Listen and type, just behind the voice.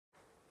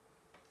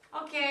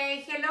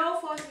Okay,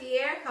 hello fourth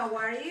year, how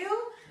are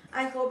you?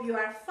 I hope you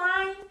are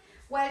fine.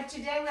 Well,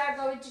 today we are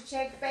going to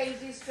check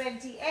pages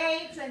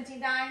 28,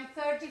 29,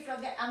 30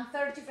 from and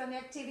 30 from the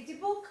activity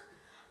book.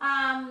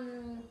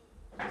 I'm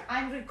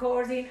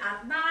recording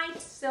at night,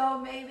 so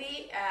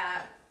maybe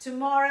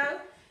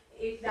tomorrow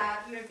if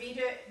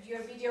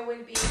your video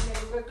will be in the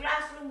Google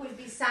Classroom, will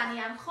be sunny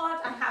and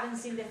hot. I haven't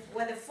seen the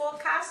weather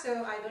forecast,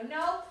 so I don't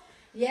know.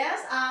 Yes,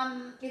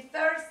 it's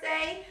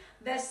Thursday,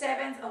 the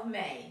 7th of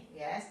May.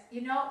 Yes,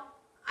 you know,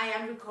 I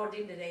am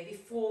recording the day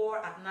before,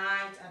 at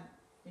night, and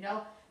you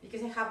know,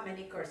 because I have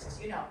many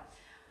courses, you know.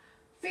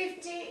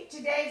 50,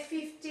 today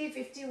 50,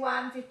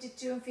 51,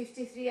 52,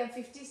 53, and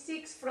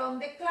 56 from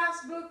the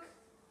class book,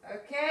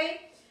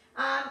 okay?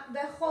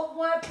 The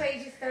homework,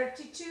 page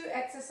 32,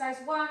 exercise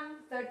 1,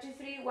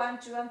 33, 1,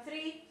 2, and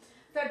 3,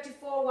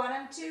 34, 1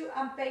 and 2,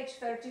 and page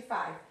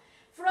 35.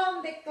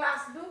 From the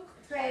class book,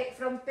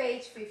 from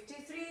page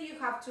 53, you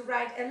have to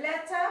write a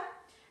letter.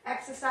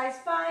 Exercise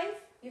 5,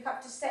 you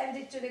have to send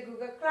it to the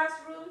Google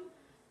Classroom.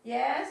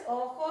 Yes,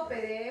 ojo,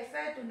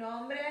 PDF, tu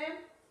nombre,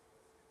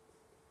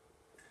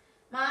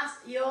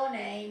 más your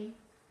name.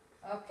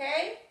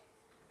 Okay?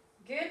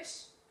 Good.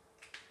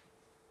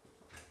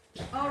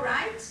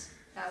 Alright,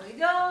 now we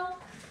go.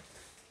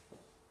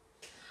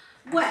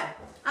 Well,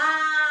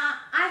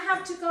 I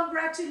have to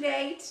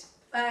congratulate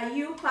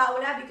you,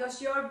 Paula,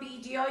 because your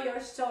video,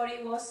 your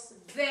story was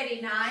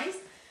very nice.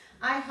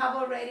 I have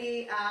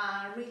already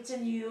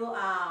written you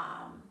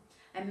a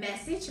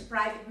message, a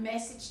private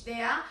message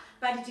there,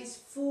 but it is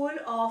full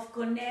of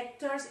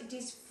connectors, it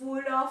is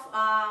full of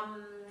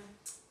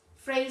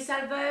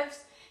phrasal verbs,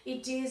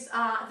 it is,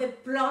 the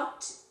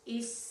plot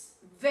is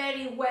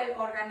very well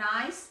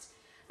organized.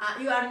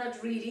 You are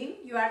not reading,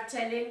 you are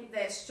telling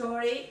the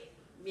story,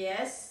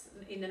 yes,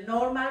 in a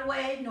normal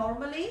way,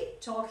 normally,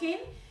 talking,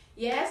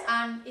 yes,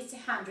 and it's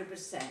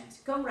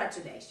 100%.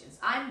 Congratulations,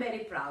 I'm very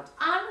proud.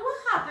 And what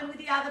happened with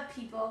the other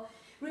people?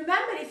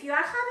 Remember, if you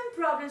are having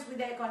problems with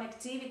the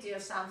connectivity or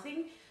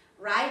something,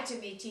 write to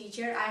me,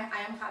 teacher,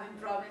 I am having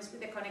problems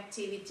with the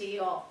connectivity,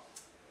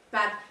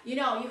 but you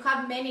know, you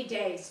have many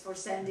days for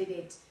sending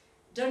it.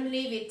 Don't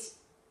leave it,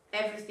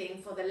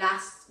 everything for the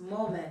last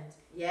moment,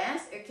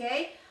 yes,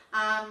 okay?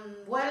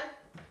 Well,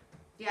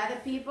 the other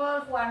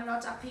people who are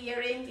not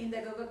appearing in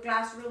the Google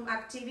Classroom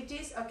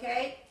activities,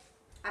 okay,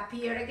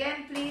 appear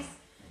again, please.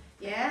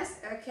 Yes,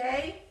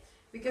 okay,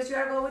 because you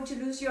are going to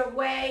lose your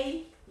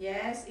way.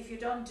 Yes, if you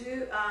don't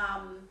do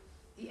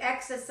the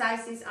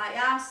exercises I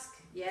ask,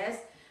 yes,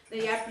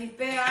 they are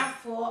prepared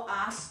for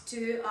us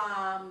to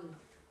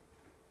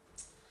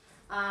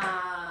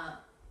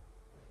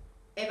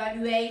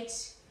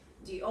evaluate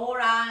the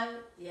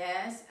oral,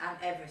 yes, and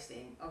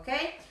everything,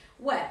 okay?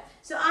 Well,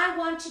 so I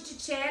want you to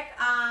check,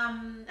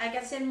 I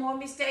can send more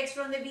mistakes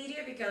from the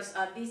video because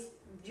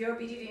your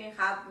video didn't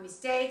have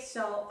mistakes,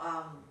 so,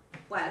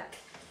 well,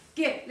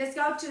 good. Let's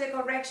go to the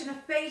correction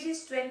of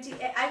pages 20.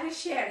 I will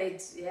share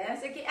it,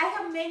 yes, okay. I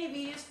have many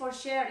videos for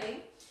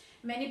sharing,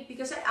 many,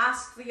 because I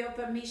asked for your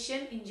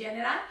permission in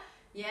general,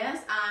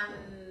 yes, and,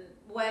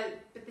 well,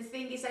 but the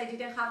thing is I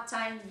didn't have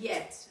time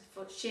yet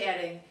for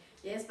sharing,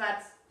 yes,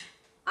 but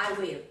I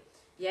will,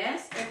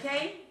 yes,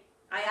 okay.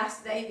 I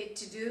asked David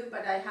to do,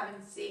 but I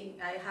haven't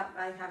seen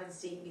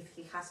if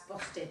he has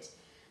posted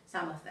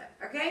some of them.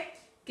 Okay,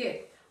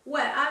 good.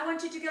 Well, I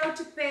want you to go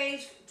to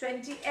page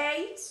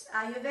 28.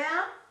 Are you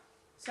there?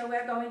 So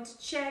we're going to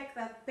check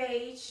that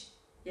page.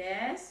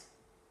 Yes.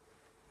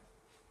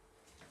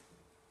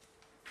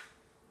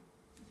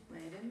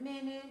 Wait a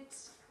minute.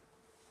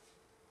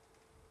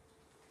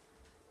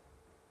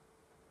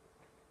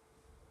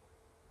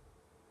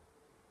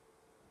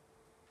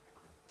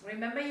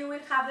 Remember, you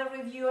will have the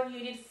review on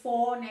Unit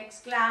 4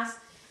 next class.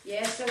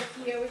 Yes, so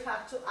here we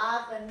have to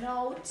add a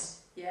note.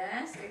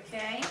 Yes,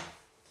 okay.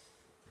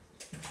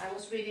 I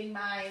was reading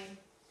my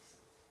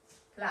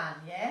plan.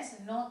 Yes,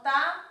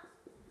 nota.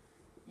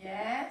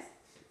 Yes.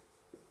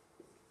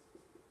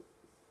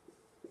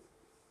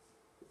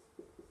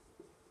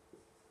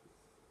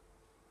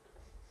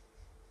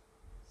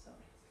 Sorry.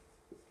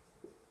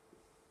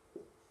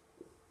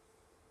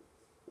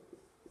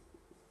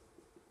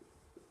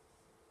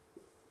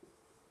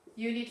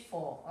 Unit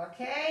 4,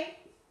 okay?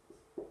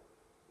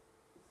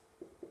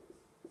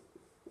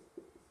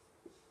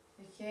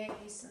 Okay,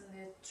 it's on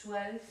the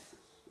 12th,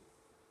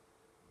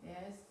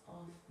 yes,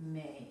 of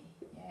May.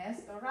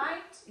 Yes, all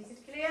right? Is it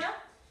clear?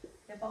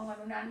 Le pongo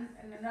en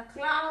una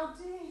cloud.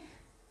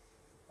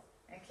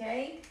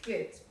 Okay,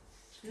 good.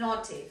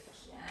 Notif,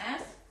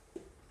 yes.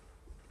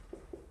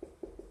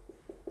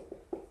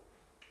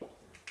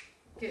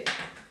 Good.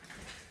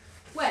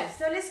 Well,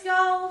 so let's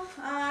go.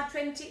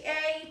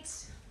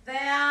 28.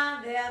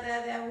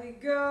 There we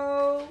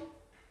go.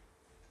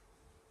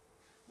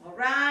 All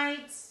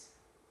right.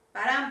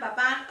 Param,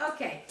 papam.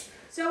 Okay.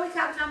 So we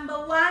have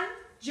number 1,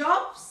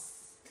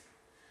 jobs.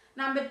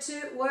 Number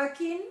 2,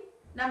 working.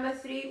 Number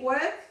 3,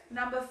 work.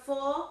 Number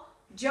 4,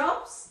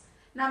 jobs.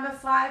 Number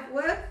 5,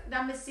 work.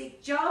 Number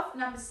 6, job.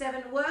 Number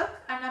 7,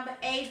 work. And number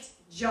 8,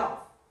 job.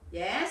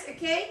 Yes,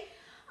 okay.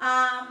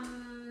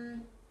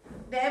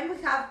 then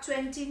we have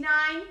 29,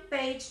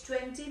 page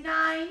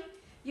 29.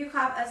 You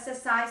have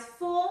exercise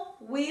 4,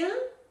 will,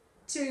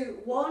 2,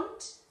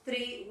 want,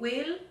 3,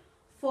 will,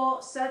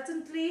 4,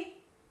 certainly,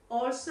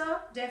 also,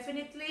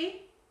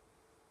 definitely,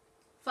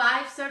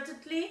 5,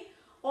 certainly,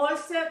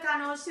 also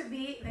can also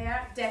be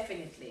there,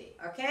 definitely,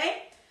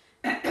 okay?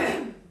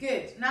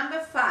 Good. Number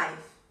 5,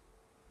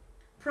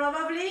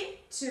 probably,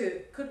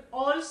 2, could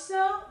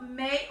also,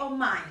 may or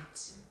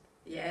might,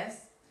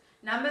 yes.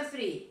 Number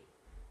 3,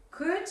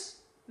 could,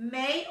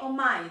 may or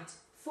might,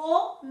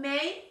 4,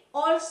 may,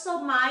 also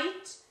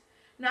might.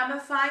 Number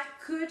 5,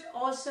 could,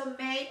 also,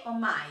 may or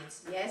might,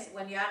 yes,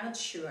 when you are not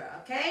sure,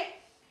 okay?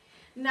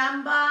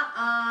 Number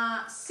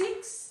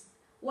 6,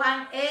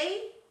 1A,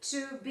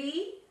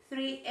 2B,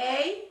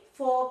 3A,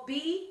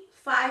 4B,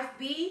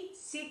 5B,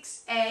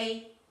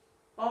 6A.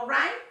 All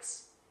right?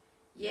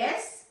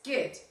 Yes?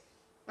 Good.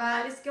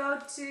 Let's go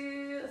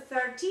to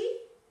 30.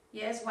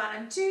 Yes, 1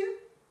 and 2.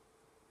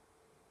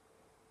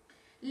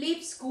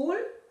 Leave school,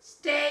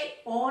 stay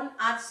on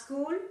at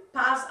school,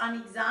 pass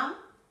an exam,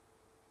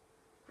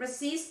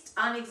 resist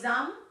an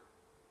exam,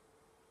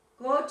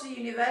 go to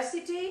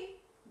university,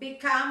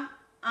 become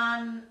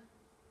an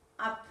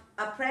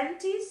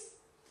apprentice,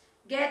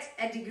 get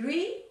a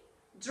degree,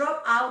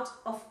 drop out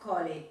of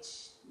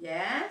college.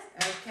 Yes,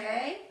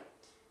 okay,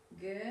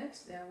 good,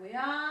 there we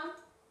are.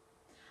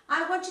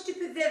 I want you to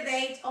put the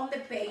date on the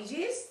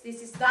pages.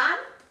 This is done.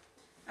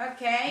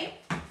 Okay,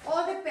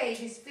 all the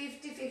pages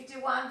 50,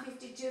 51,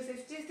 52,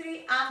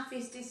 53 and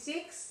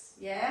 56.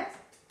 Yes.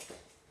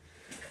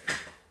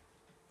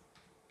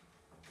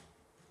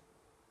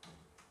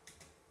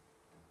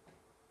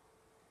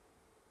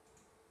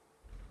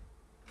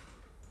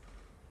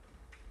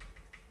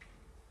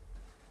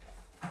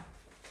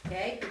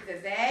 Okay, put the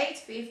date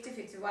 50,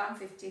 51,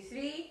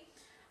 53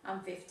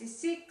 and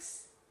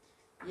 56.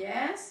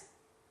 Yes.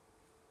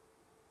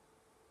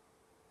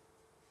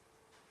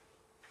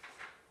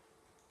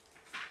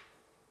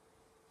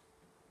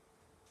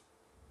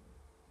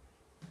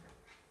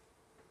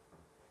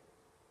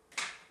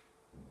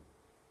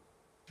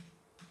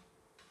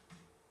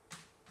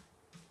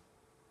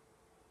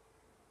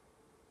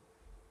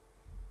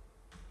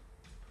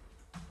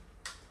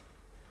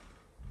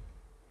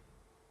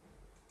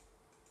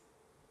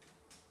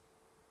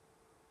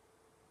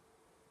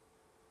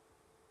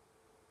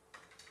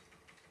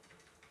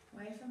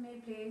 Wait for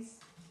me, please.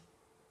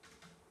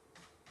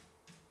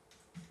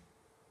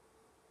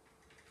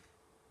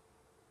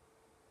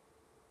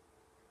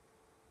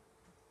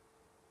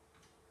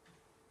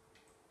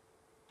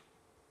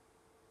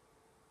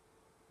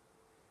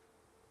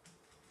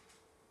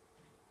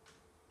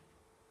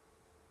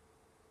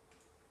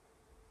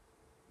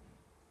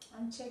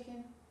 I'm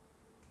checking.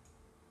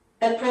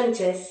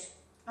 Apprentice.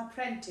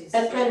 Apprentice.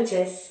 Apprentice.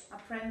 Yes.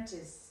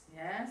 Apprentice.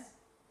 Yes.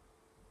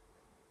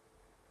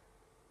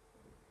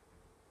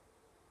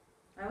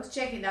 I was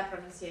checking that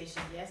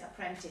pronunciation. Yes,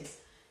 apprentice.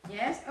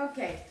 Yes,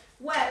 okay.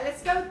 Well,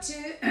 let's go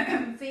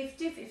to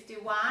 50,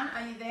 51.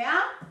 Are you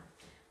there?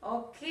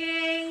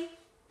 Okay.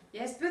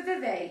 Yes, put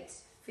the date.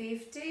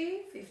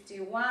 50,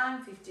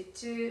 51,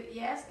 52.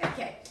 Yes,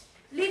 okay.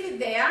 Leave it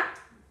there.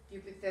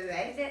 You put the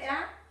date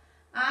there.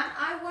 And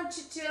I want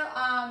you to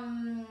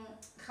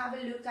have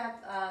a look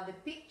at the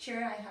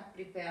picture I have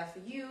prepared for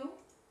you.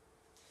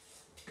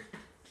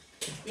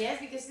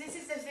 Yes, because this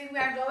is the thing we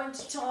are going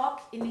to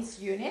talk in this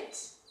unit.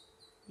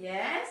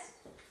 Yes.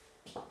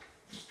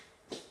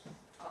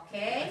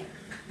 Okay.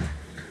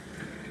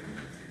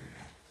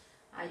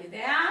 Are you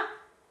there?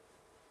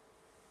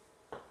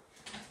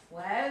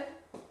 Well,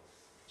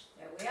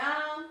 there we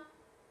are.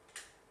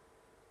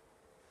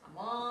 Come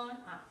on.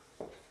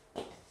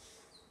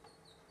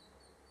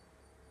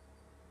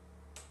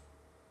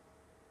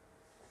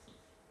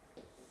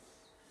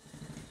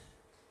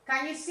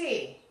 Can you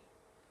see?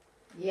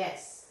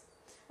 Yes.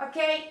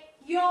 Okay,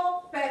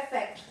 your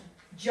perfect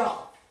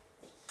job.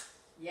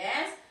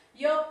 Yes,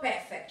 your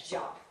perfect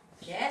job.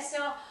 Yes,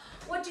 so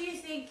what do you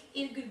think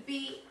it could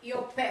be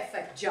your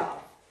perfect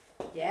job?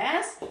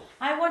 Yes,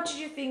 I want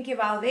you to think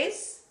about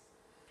this.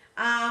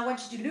 I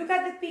want you to look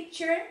at the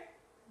picture.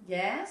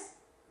 Yes.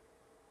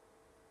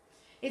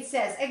 It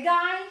says, a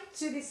guide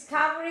to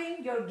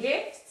discovering your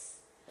gifts,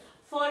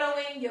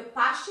 following your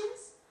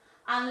passions,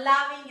 and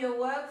loving your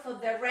work for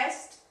the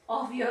rest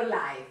of your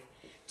life.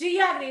 Do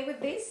you agree with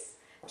this?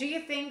 Do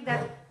you think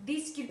that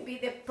this could be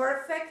the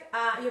perfect,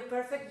 your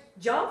perfect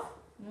job?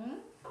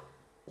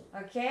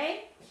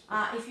 Okay.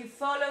 If you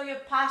follow your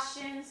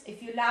passions,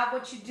 if you love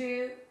what you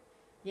do,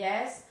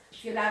 yes,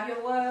 if you love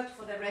your work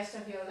for the rest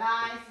of your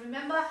life.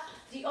 Remember,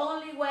 the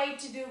only way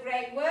to do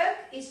great work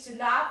is to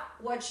love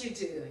what you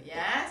do.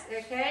 Yes,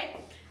 okay.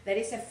 There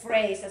is a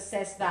phrase that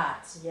says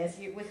that. Yes,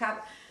 we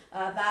have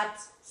that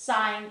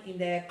sign in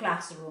the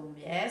classroom.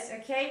 Yes,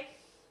 okay.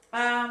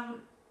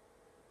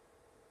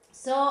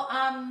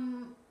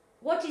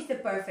 What is the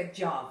perfect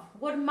job?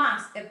 What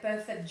must a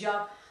perfect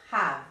job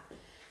have?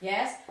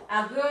 Yes,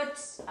 a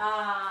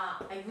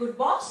good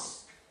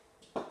boss,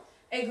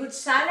 a good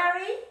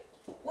salary.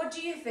 What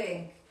do you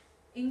think?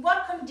 in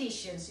what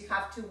conditions you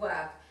have to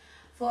work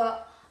for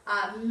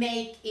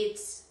make it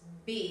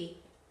be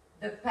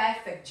the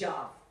perfect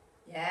job.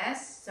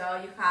 Yes, so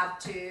you have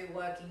to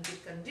work in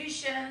good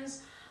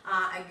conditions,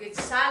 a good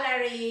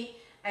salary,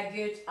 a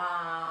good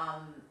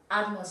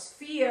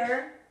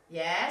atmosphere,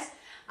 yes,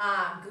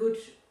 good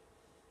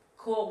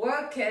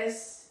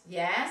co-workers,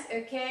 yes,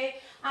 okay.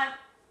 And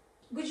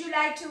would you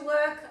like to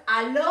work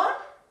alone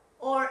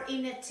or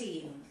in a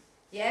team?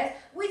 Yes,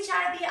 which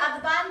are the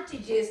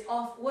advantages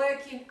of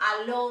working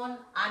alone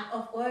and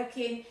of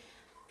working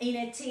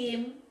in a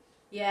team?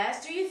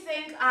 Yes, do you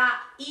think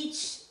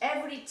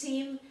every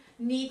team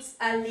needs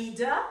a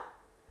leader?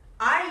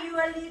 Are you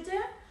a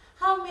leader?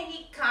 How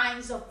many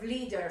kinds of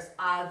leaders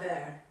are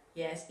there?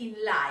 Yes, in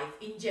life,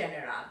 in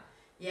general.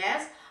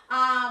 Yes.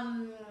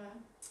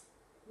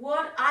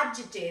 What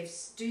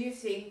adjectives do you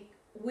think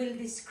will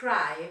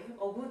describe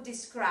or would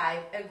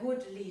describe a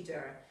good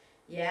leader?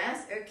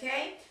 Yes,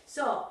 okay.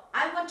 So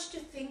I want you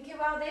to think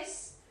about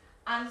this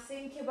and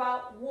think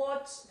about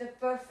what the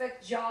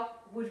perfect job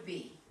would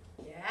be.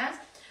 Yes,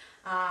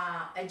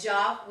 a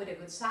job with a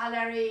good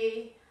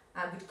salary,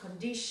 good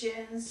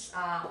conditions.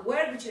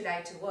 Where would you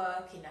like to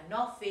work? In an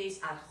office,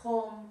 at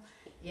home?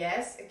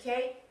 Yes,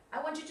 okay.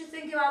 I want you to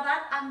think about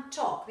that and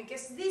talk,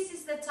 because this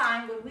is the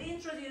time when we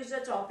introduce the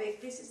topic.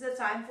 This is the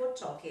time for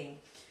talking.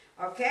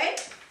 Okay?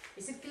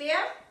 Is it clear?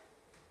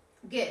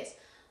 Good.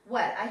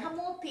 Well, I have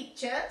more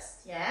pictures.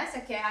 Yes,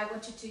 okay. I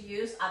want you to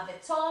use at the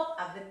top,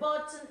 at the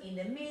bottom, in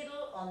the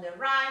middle, on the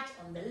right,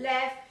 on the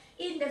left,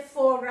 in the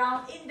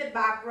foreground, in the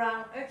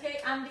background, okay,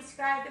 and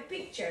describe the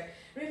picture.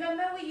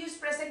 Remember, we use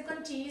present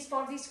continuous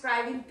for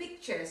describing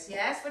pictures,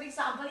 yes? For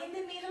example, in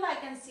the middle, I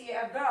can see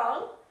a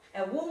girl,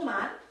 a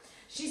woman.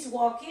 She's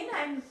walking,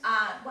 and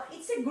well,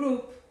 it's a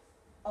group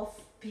of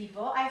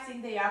people. I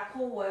think they are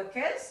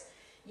co-workers,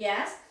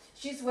 yes?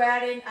 She's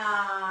wearing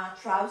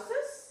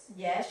trousers,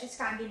 yes? She's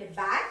carrying a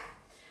bag,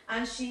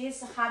 and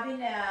she's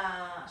carrying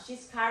a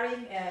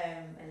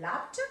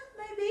laptop,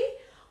 maybe,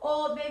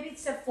 or maybe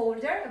it's a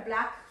folder, a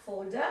black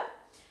folder,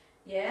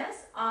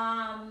 yes.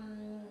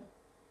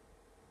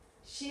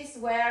 She's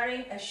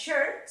wearing a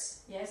shirt,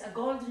 yes, a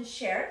golden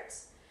shirt.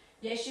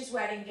 Yes, she's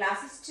wearing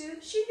glasses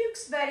too. She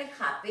looks very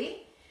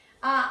happy.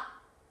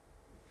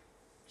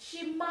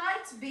 She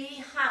might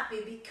be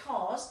happy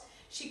because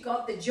she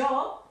got the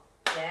job,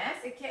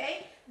 yes,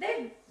 okay.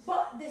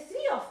 But the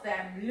three of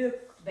them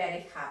look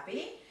very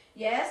happy,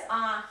 yes.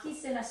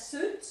 He's in a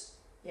suit,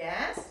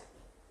 yes.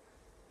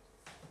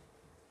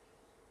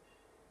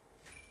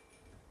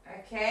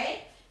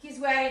 Okay, he's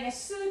wearing a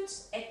suit,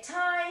 a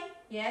tie,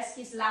 yes,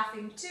 he's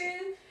laughing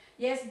too,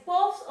 yes,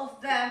 both of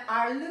them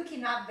are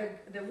looking at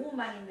the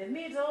woman in the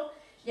middle,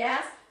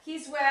 yes,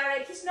 he's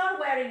not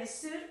wearing a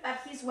suit, but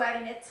he's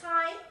wearing a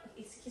tie,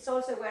 he's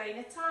also wearing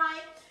a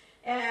tie,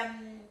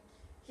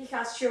 he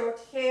has short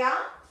hair,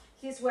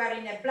 he's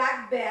wearing a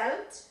black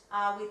belt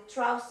with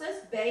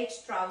trousers,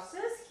 beige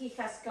trousers, he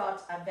has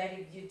got a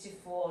very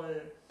beautiful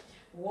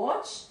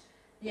watch.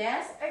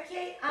 Yes,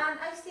 okay, and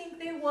I think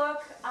they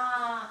work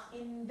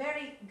in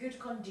very good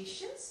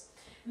conditions.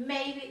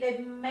 Maybe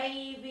they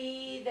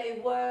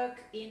work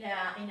in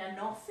an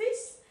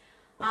office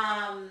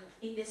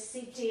in the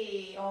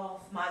city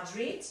of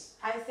Madrid,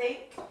 I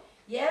think.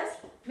 Yes,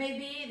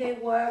 maybe they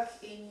work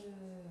in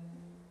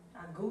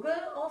a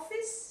Google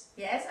office.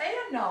 Yes, I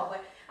don't know,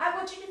 but I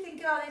want you to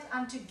think about it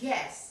and to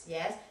guess.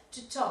 Yes,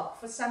 to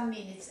talk for some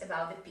minutes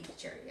about the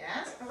picture.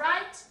 Yes, all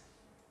right.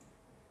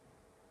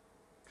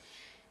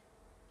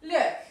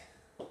 Look,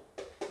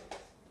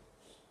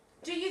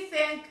 do you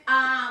think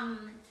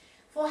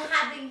for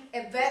having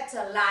a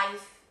better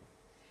life,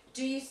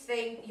 do you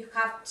think you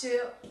have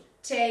to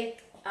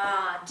take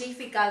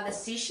difficult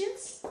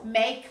decisions,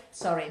 make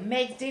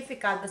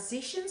difficult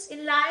decisions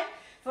in life?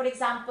 For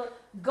example,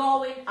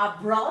 going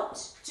abroad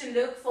to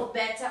look for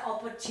better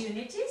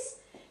opportunities.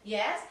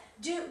 Yes.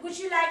 Would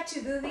you like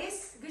to do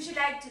this? Would you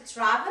like to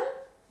travel?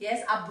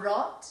 Yes,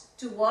 abroad,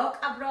 to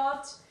work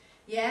abroad.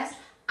 Yes.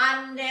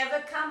 And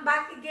never come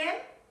back again?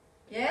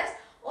 Yes?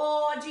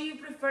 Or do you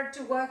prefer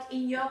to work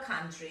in your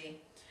country?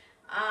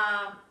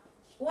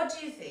 What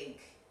do you think?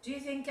 Do you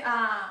think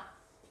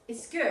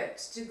it's good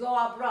to go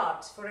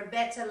abroad for a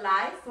better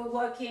life, for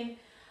working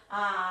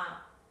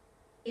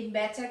in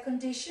better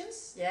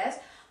conditions? Yes?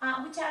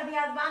 Which are the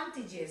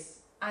advantages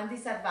and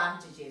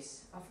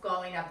disadvantages of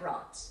going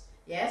abroad?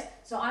 Yes?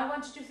 So I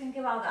want you to think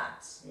about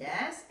that.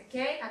 Yes?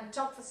 Okay? And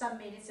talk for some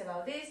minutes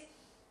about this.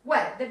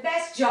 Well, the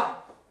best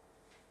job.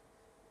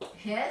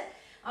 Yes,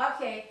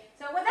 okay,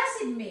 so what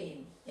does it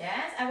mean?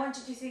 Yes, I want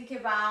you to think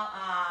about,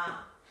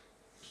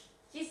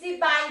 he's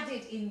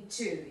divided in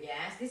two,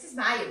 yes, this is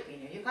my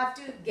opinion, you have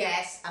to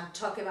guess and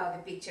talk about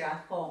the picture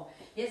at home,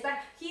 yes, but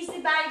he's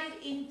divided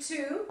in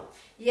two,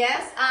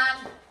 yes,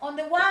 and on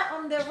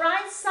the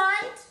right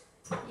side,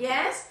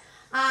 yes,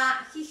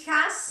 he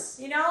has,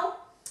 you know,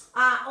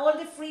 all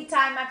the free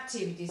time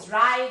activities,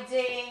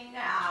 riding,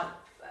 I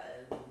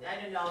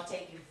don't know,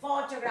 taking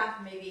photographs,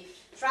 maybe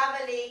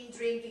traveling,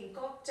 drinking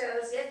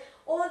cocktails, yes,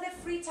 all the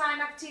free time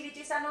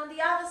activities, and on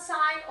the other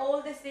side,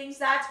 all the things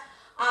that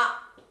uh,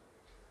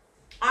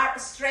 are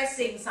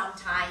stressing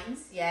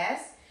sometimes,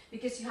 yes,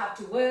 because you have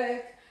to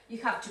work, you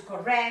have to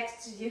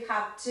correct, you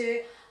have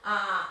to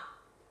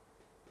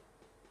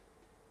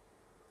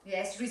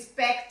yes,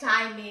 respect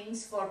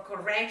timings for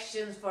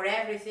corrections, for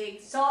everything.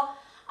 So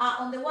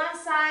on the one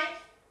side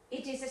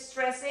it is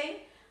stressing,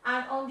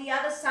 and on the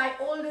other side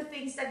all the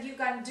things that you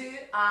can do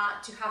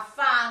to have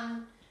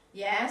fun,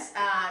 yes,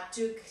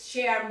 to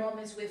share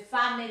moments with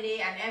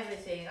family and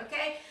everything.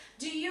 Okay,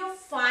 do you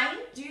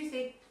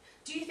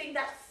think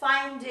that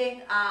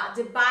finding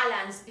the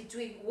balance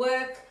between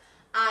work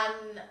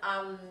and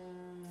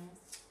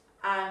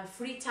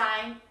free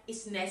time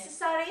is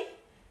necessary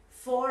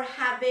for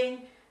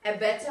having a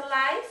better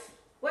life?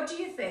 What do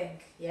you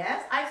think?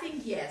 Yes, I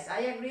think yes, I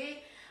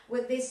agree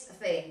with this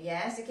thing.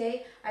 Yes,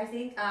 okay, I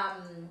think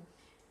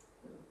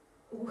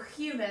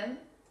human,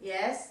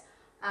 yes,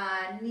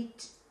 need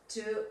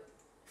to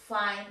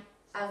find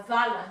a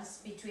balance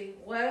between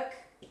work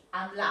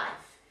and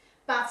life,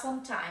 but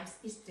sometimes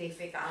it's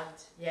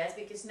difficult, yes,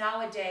 because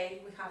nowadays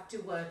we have to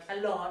work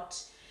a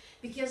lot,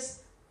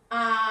 because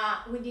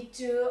we need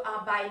to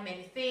buy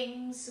many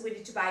things, we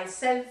need to buy a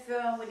cell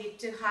phone, we need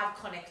to have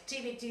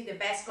connectivity, the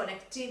best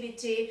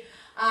connectivity,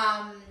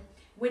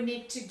 we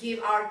need to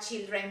give our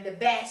children the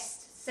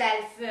best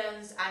cell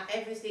phones and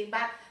everything,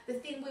 but the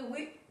thing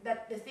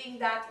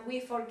that we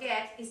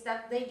forget is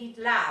that they need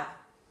love,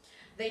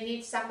 they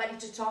need somebody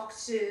to talk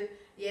to,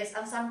 yes,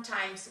 and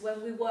sometimes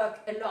when we work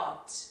a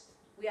lot,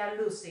 we are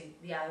losing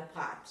the other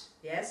part,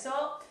 yes,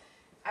 so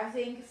I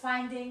think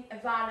finding a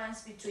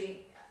balance between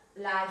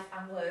life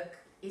and work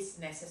is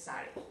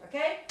necessary.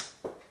 Okay,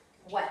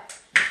 well,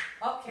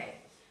 okay,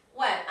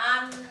 well,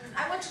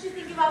 I want you to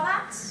think about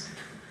that,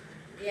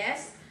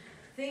 yes,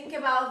 think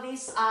about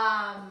these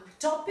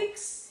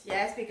topics,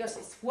 yes, because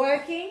it's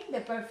working,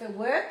 the perfect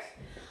work,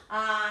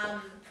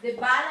 the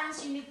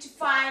balance you need to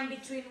find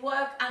between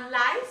work and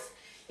life,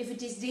 if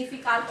it is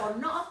difficult or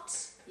not,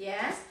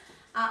 yes.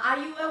 Are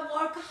you a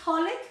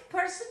workaholic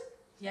person?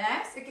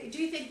 Yes. Okay. Do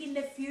you think in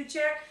the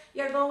future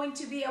you're going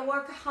to be a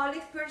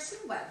workaholic person?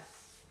 Well,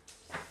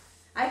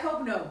 I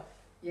hope no.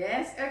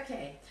 Yes.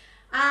 Okay.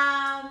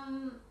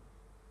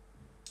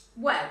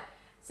 Well,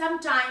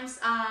 sometimes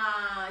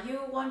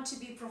you want to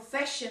be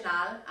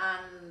professional,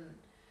 and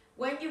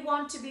when you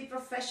want to be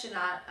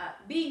professional,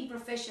 being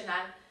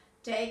professional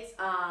takes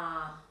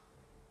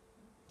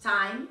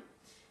time.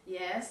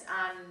 Yes,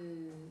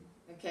 and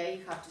okay,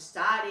 you have to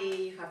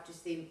study, you have to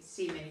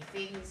see many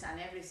things and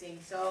everything,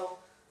 so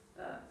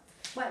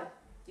well,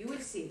 you will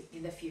see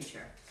in the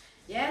future.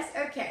 Yes,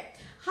 okay,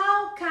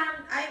 how can,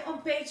 I'm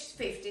on page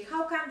 50,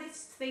 how can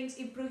these things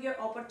improve your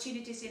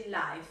opportunities in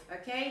life?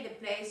 Okay, the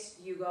place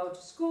you go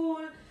to school,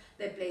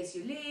 the place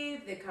you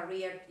live, the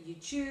career you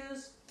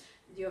choose,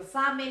 your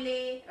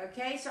family.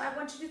 Okay, so I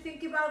want you to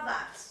think about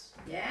that.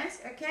 Yes,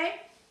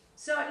 okay,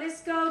 so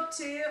let's go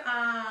to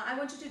I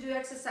want you to do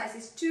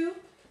exercises 2,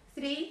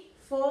 3,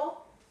 4.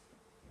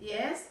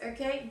 Yes,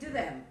 okay, do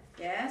them.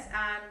 Yes,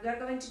 and we're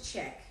going to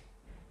check.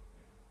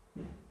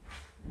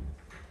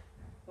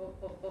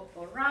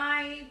 All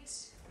right.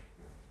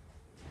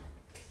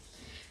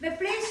 The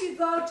place you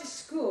go to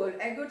school,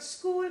 a good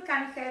school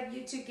can help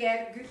you to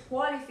get good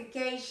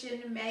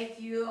qualification, make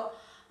you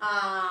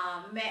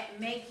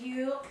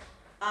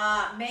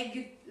make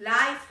good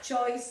life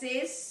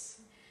choices,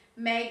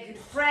 make good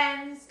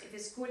friends. If the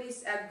school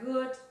is a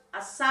good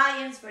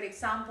science, for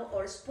example,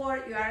 or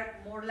sport, you are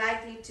more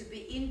likely to be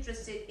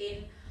interested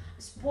in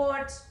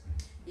sport.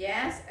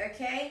 Yes,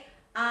 okay.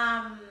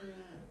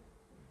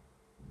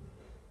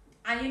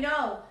 And you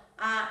know,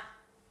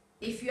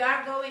 if you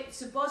are going,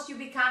 suppose you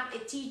become a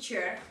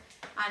teacher,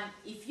 and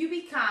if you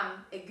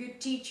become a good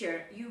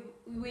teacher, you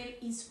will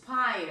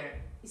inspire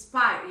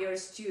your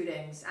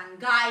students and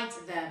guide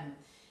them,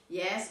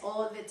 yes,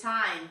 all the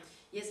time.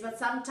 Yes, but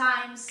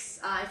sometimes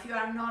if you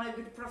are not a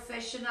good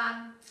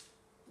professional,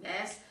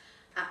 yes,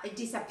 it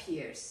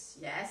disappears.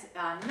 Yes,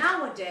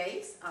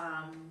 nowadays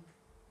I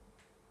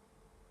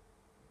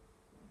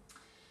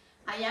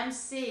am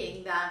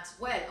seeing that,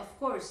 well, of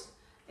course,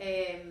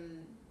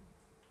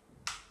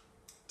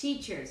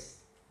 teachers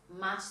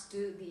must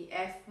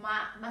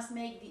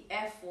make the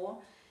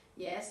effort,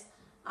 yes,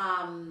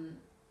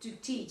 to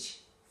teach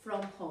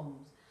from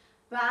home.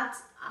 But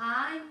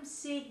I'm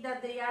seeing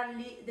that they are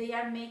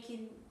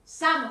making,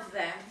 some of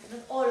them,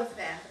 not all of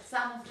them, but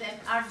some of them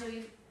are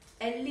doing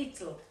a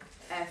little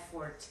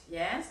effort,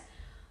 yes,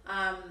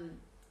 and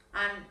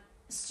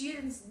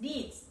students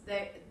need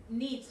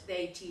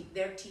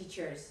their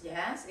teachers,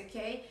 yes,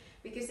 okay,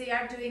 because they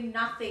are doing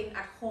nothing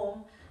at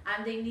home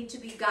and they need to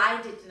be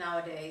guided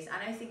nowadays,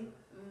 and I think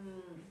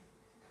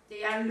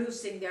they are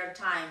losing their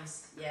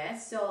times,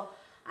 yes. So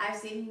I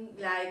think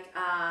like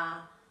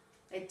a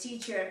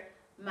teacher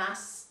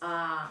must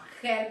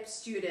help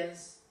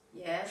students,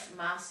 yes,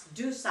 must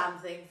do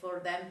something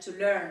for them to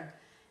learn,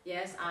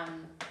 yes,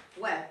 and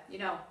well, you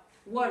know,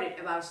 worried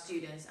about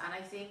students, and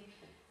I think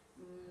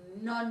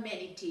not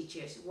many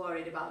teachers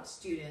worried about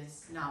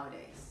students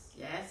nowadays.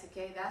 Yes,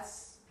 okay,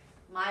 that's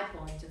my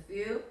point of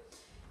view.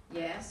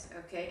 Yes,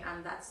 okay,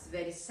 and that's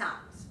very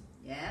sound.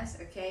 Yes,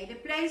 okay. The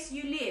place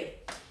you live.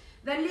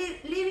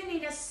 Living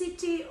in a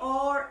city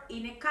or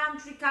in a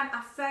country can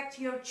affect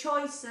your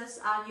choices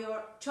and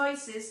your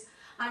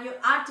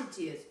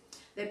attitudes.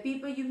 The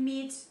people you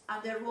meet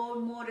and the role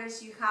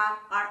models you have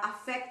are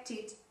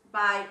affected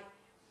by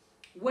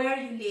where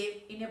you live.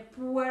 In a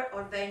poor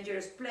or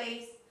dangerous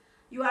place,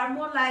 you are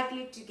more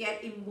likely to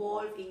get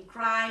involved in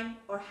crime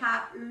or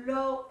have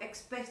low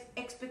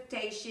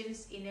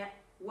expectations in a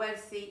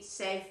wealthy,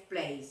 safe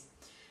place.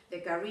 The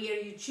career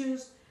you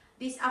choose,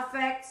 this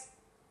affects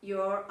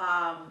your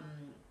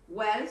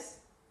wealth,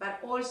 but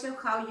also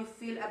how you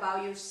feel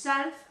about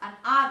yourself and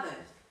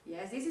others.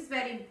 Yes, this is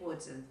very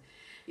important.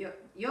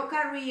 Your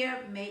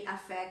career may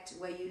affect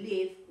where you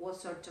live,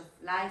 what sort of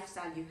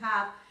lifestyle you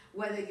have,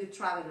 whether you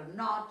travel or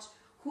not,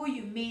 who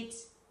you meet.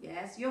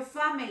 Yes, your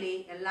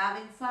family, a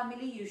loving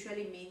family,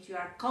 usually means you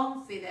are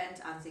confident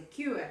and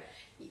secure.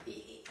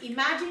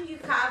 Imagine you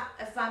have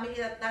a family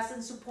that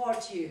doesn't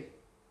support you.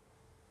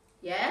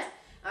 Yes,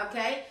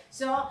 okay,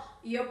 so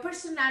your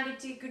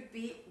personality could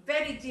be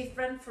very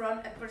different from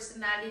a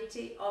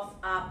personality of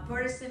a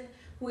person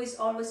who is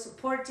always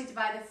supported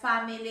by the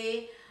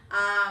family,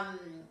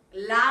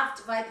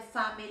 loved by the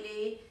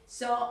family.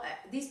 So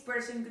this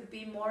person could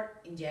be more,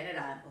 in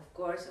general, of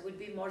course, would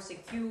be more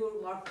secure,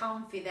 more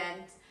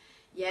confident.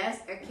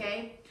 Yes,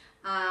 okay.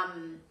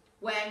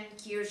 When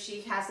he or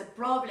she has a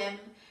problem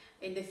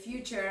in the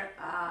future,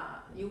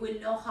 you will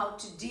know how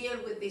to deal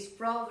with this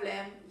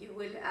problem. You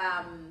will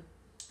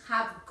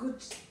have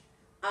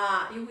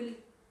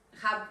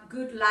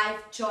good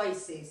life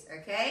choices,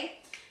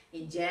 okay,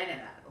 in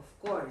general, of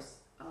course.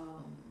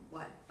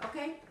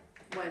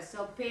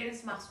 So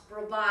parents must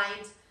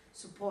provide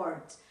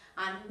support,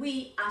 and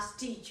we as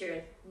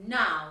teachers,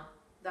 now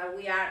that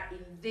we are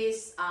in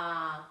this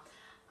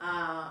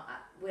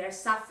we are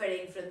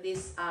suffering from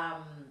this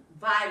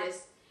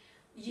virus,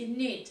 you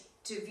need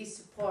to be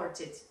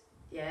supported,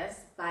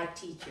 yes, by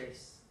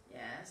teachers.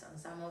 Yes, and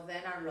some of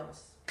them are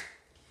lost.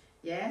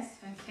 Yes,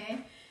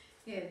 okay,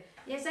 good.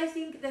 Yes, I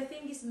think the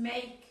thing is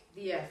make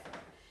the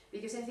effort,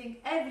 because I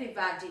think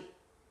everybody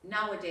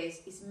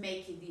nowadays is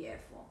making the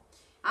effort.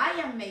 I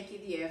am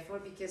making the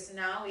effort because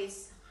now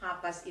it's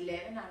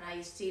 11:30 and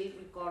I still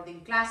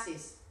recording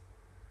classes.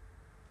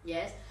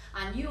 Yes,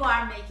 and you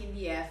are making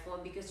the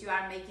effort because you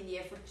are making the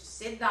effort to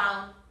sit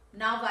down.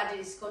 Nobody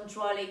is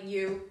controlling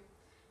you.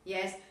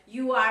 Yes,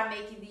 you are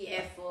making the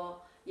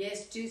effort.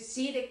 Yes, to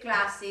see the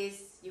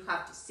classes, you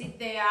have to sit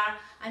there,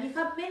 and you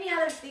have many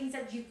other things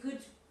that you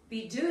could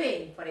be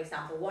doing. For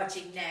example,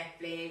 watching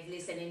Netflix,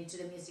 listening to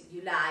the music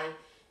you like.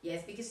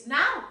 Yes, because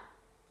now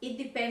it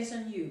depends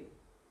on you.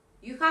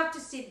 You have to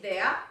sit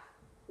there,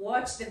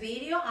 watch the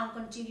video, and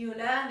continue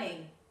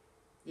learning.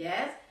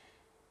 Yes,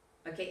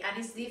 okay, and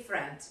it's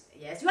different.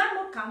 Yes, you are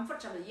more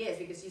comfortable. Yes,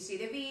 because you see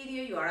the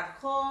video, you are at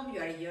home,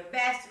 you are in your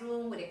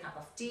bedroom with a cup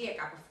of tea, a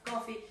cup of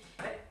coffee,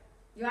 but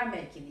you are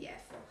making the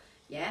effort.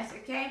 Yes,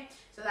 okay,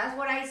 so that's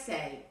what I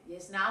say.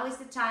 Yes, now is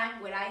the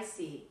time where I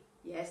see,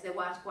 yes, the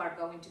ones who are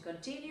going to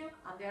continue,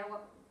 and they are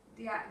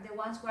the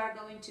ones who are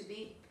going to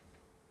be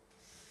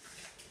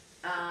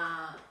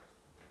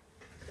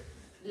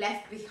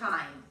left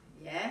behind.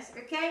 Yes,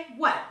 okay,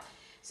 well,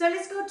 so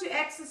let's go to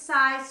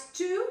exercise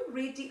 2,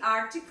 read the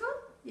article.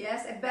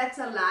 Yes, a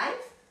better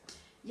life.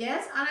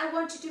 Yes, and I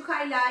want you to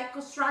highlight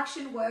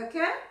construction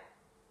worker,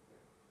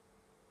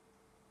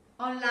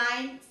 on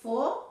line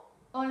 4,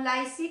 on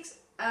line 6,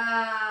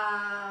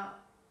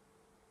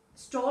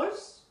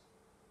 stalls.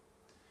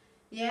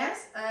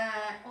 Yes,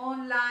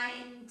 on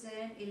line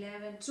 10,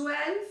 11,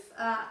 12,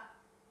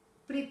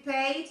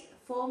 prepaid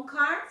phone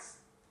cards.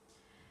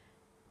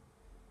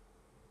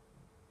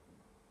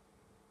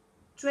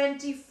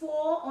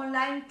 24, on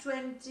line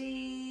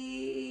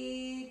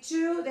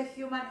 22, the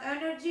human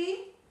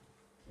energy.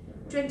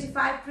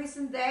 25,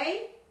 present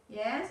day.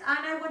 Yes, and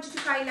I want you to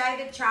highlight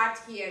the chart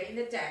here in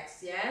the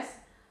text. Yes,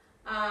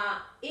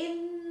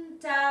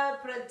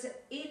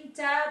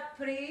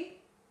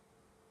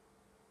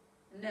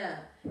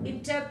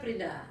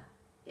 entrepreneur.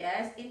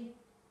 Yes,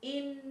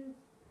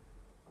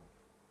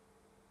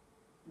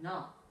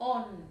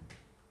 on.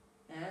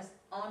 Yes,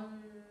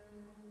 on.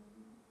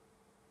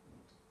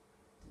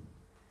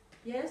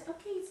 Yes,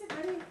 okay, it's a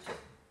very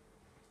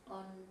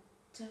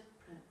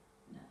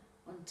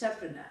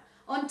entrepreneur.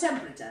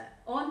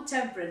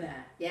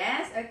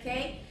 Yes,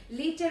 okay.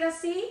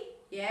 Literacy,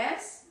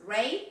 yes.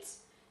 Rate,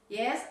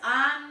 yes.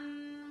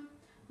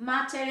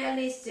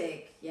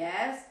 Materialistic,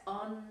 yes.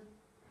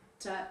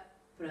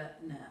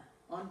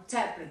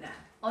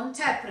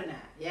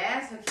 Entrepreneur,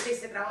 yes. Ok,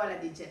 sembra ora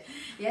dice.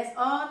 Yes,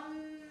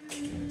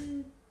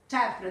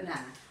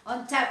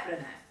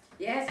 entrepreneur.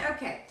 Yes,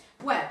 okay.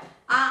 Well,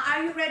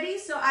 are you ready?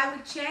 So I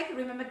will check.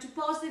 Remember to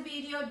pause the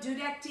video, do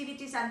the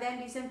activities, and then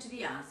listen to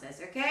the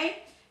answers,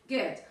 okay?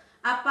 Good.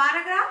 A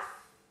paragraph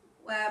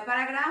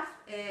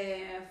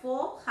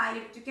 4,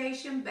 higher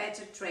education,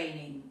 better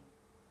training.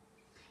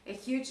 A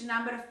huge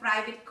number of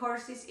private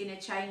courses in a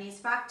Chinese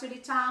factory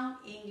town,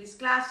 English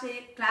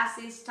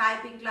classes,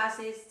 typing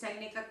classes,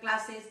 technical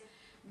classes,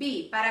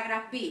 B,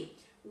 paragraph B.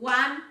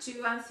 1,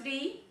 2, and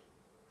 3.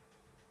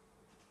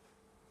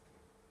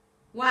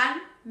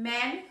 1.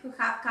 Men who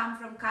have come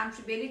from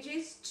country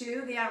villages.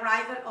 2. The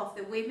arrival of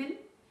the women.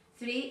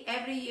 3.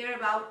 Every year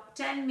about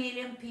 10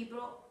 million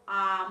people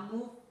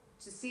move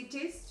to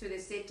the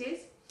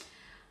cities.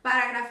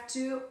 Paragraph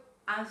 2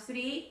 and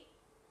 3.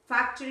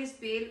 Factories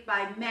built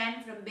by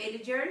men from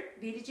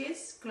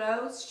villages.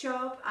 Clothes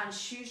shop and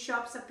shoe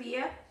shops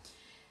appear.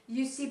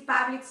 You see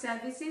public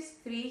services.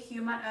 3.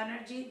 Human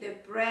energy. The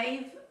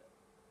brave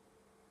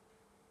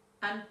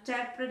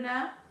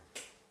entrepreneur.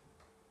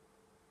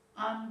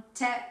 Ay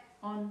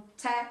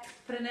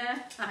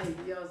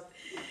Dios.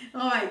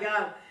 Oh my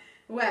God.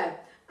 Well,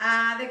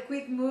 the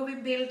quick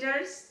moving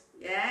builders.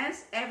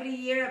 Yes, every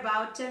year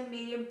about 10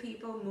 million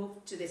people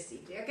move to the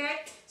city.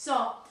 Okay,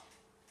 so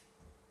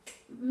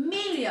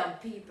million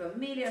people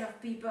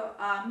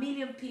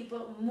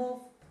move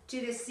to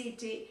the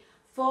city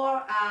for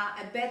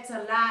a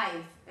better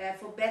life,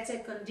 for better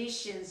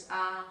conditions,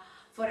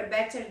 for a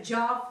better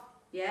job.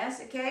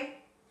 Yes, okay.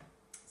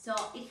 So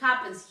it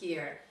happens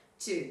here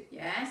too.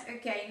 Yes,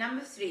 okay.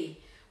 Number 3,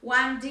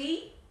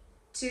 1D,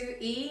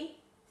 2E,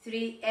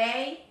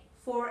 3A,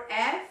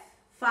 4F,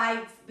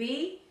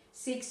 5B,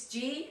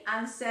 6G,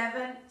 and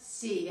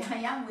 7C. I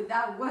am with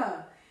that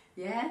word.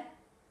 Yeah.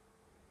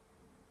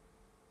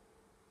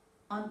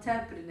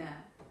 Entrepreneur.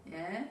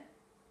 Yeah.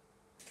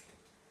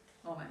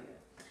 Oh my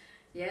God.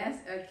 Yes.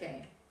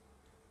 Okay.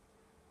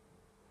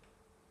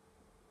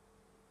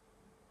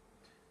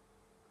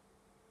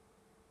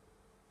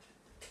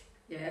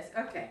 Yes.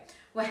 Okay.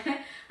 Well,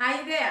 are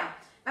you there?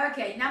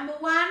 Okay. Number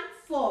 1,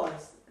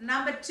 false.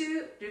 Number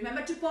 2,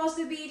 remember to pause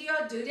the video,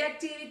 do the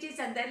activities,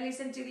 and then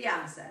listen to the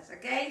answers.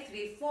 Okay.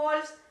 3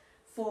 false,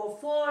 4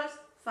 false,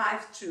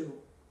 5 true.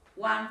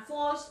 1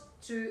 false,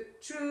 2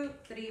 true,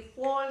 3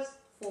 false,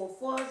 4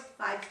 false,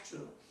 5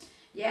 true.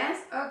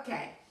 Yes.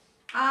 Okay.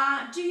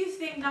 Do you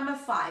think, number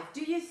 5,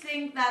 do you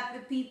think that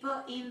the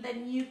people in the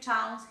new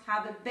towns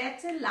have a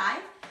better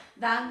life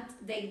than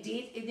they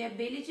did in their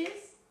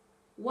villages?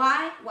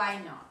 Why? Why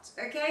not?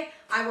 Okay,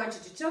 I want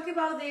you to talk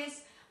about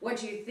this. What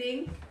do you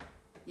think?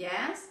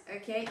 Yes,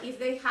 okay, if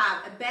they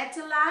have a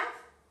better life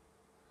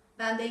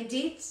than they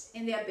did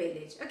in their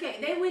village. Okay,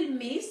 they will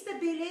miss the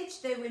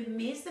village, they will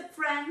miss the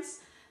friends,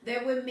 they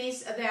will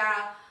miss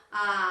their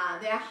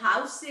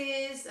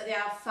houses,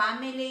 their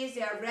families,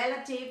 their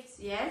relatives,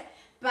 yes,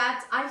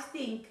 but I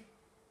think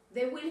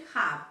they will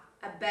have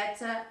a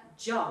better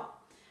job,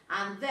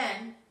 and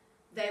then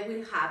they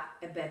will have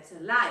a better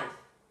life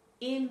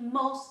in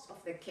most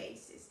of the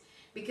cases,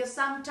 because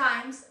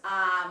sometimes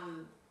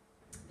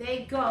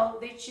they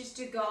choose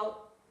to go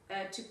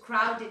to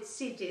crowded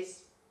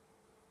cities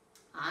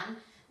and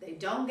they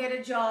don't get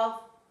a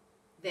job,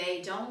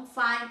 they don't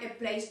find a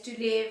place to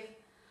live,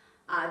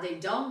 they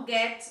don't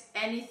get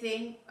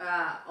anything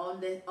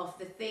of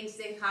the things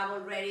they have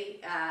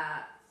already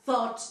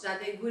thought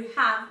that they would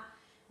have,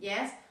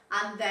 yes,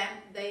 and then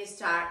they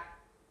start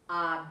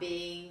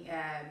being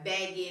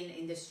begging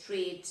in the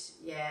street,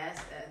 yes,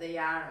 they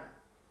are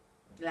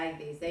like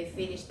this,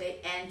 they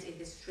end in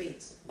the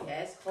streets,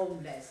 yes,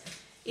 homeless.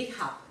 It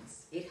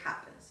happens,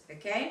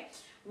 okay?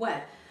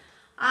 Well,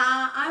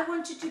 I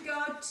want you to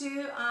go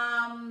to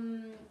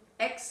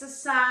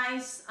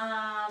exercise,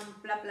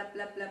 blah, blah,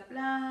 blah, blah,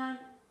 blah.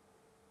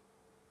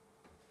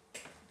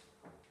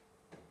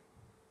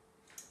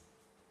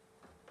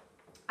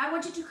 I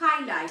want you to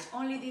highlight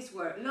only this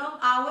word. Long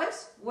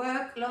hours,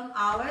 work long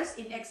hours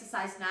in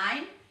exercise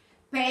 9.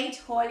 Paid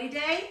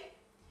holiday,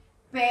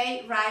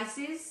 pay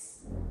rises,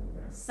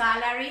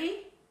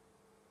 salary,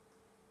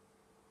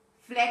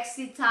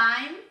 flexi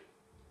time,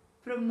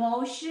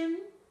 promotion,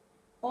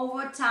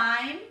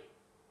 overtime,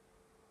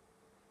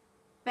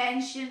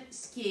 pension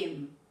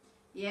scheme.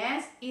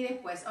 Yes, y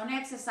después on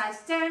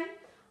exercise 10,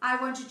 I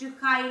want you to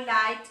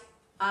highlight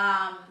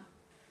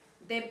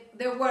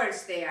the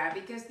words there,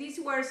 because these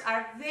words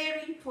are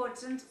very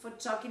important for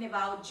talking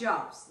about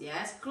jobs.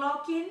 Yes,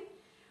 clocking,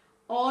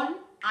 on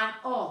and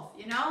off,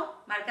 you know,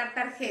 marcar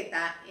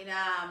tarjeta in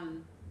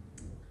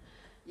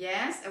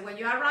yes, and when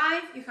you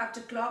arrive you have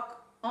to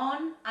clock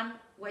on, and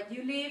when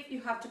you leave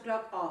you have to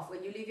clock off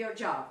when you leave your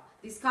job.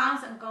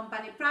 Discounts on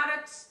company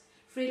products,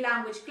 free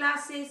language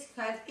classes,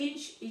 health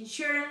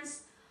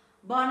insurance,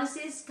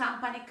 bonuses,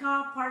 company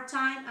car,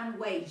 part-time, and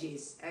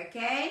wages.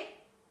 Okay,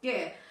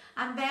 good.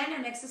 And then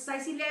in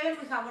exercise 11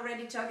 we have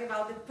already talked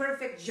about the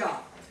perfect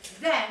job.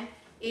 Then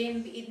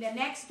in the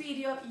next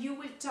video you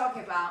will talk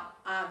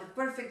about the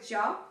perfect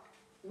job,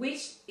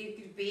 which it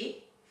could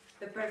be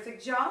the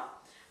perfect job,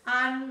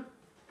 and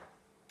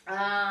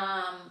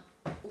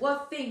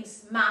what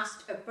things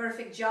must a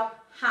perfect job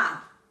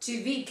have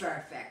to be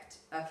perfect.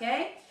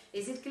 Okay,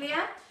 is it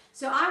clear?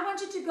 So I want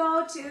you to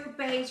go to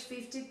page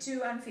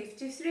 52 and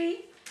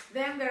 53.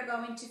 Then we're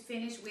going to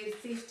finish with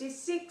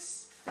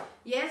 56.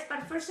 Yes,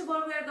 but first of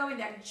all we are going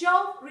there.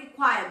 Job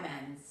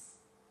requirements.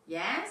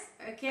 Yes,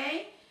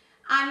 okay.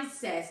 And it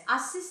says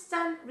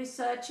assistant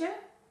researcher,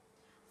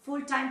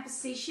 full-time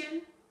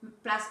position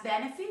plus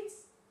benefits.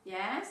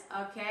 Yes,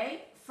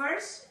 okay.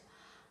 First,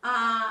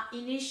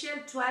 initial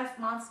 12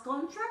 months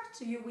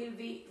contract you will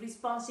be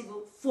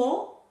responsible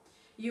for.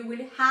 You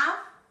will have,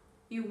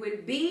 you will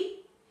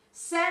be,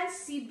 send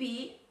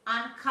CV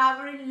and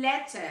covering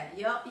letter.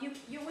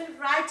 You will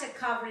write a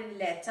covering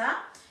letter,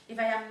 if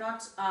I am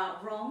not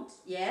wrong,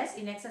 yes,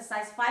 in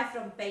exercise 5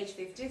 from page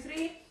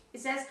 53. It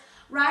says,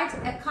 write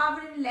a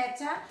covering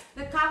letter.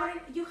 The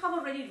covering, you have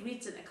already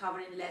written a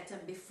covering letter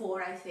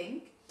before, I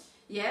think,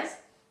 yes.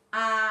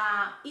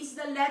 Is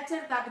the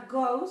letter that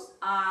goes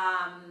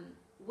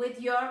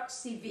with your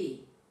CV.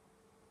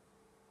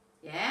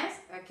 Yes,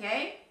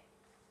 okay.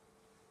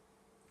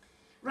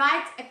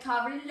 Write a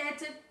covering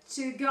letter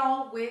to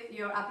go with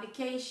your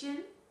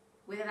application,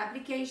 with an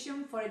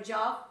application for a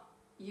job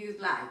you'd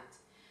like.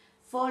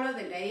 Follow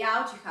the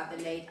layout. You have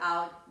the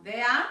layout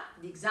there,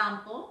 the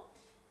example.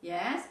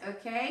 Yes,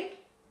 okay.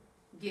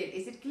 Good.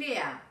 Is it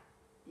clear?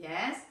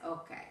 Yes,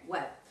 okay.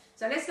 Well,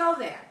 so let's go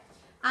there.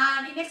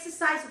 And in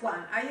exercise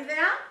 1, are you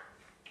there?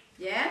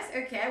 Yes,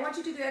 okay. I want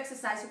you to do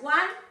exercise 1,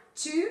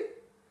 2,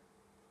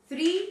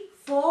 3,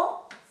 4,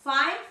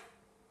 5,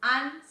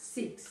 and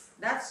 6.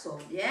 That's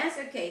all. Yes,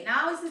 okay.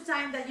 Now is the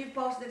time that you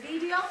pause the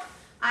video.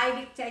 I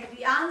dictate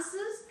the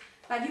answers,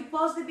 but you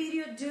pause the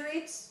video, do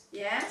it.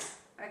 Yes,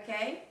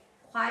 okay.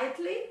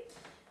 Quietly.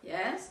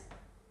 Yes,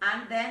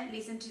 and then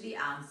listen to the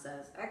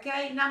answers.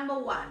 Okay, number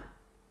 1.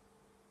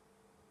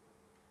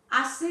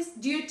 Assist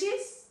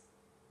duties,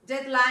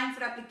 deadline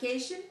for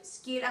application,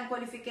 skill and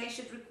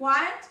qualifications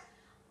required,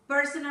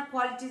 personal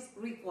qualities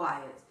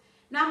required.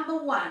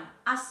 Number 1,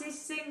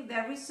 assisting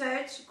the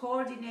research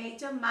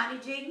coordinator,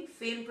 managing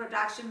film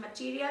production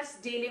materials,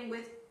 dealing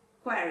with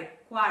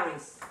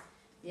queries.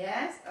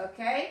 Yes,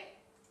 okay.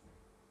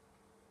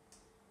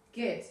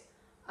 Good.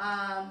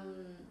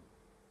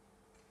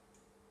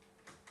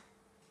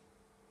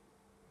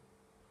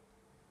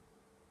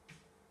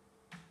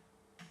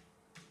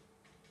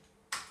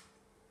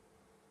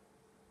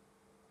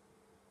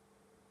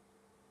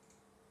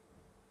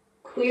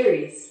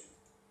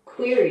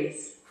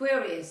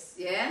 Queries,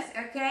 yes,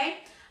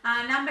 okay.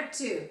 Number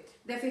 2,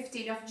 the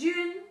 15th of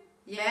June,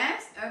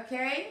 yes,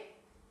 okay.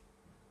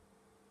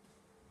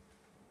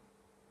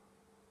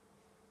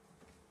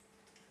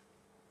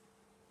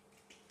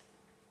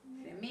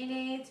 Wait a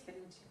minute.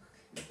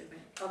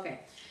 Okay.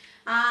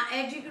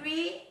 A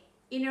degree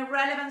in a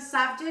relevant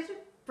subject,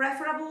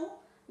 preferable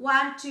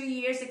 1-2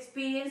 years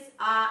experience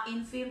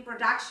in film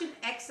production,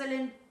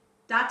 excellent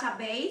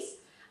database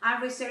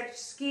and research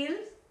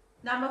skills.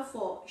 Number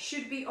 4,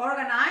 should be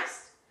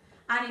organized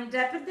and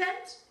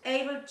independent,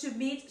 able to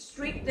meet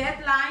strict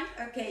deadline.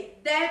 Okay,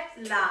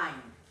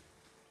 deadline.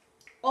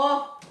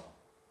 Oh,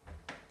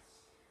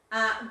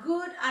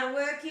 good at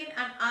working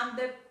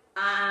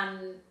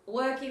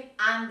working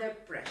under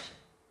pressure.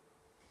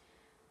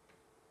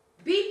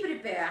 Be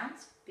prepared,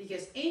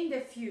 because in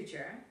the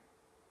future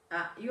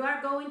you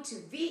are going to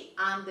be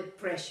under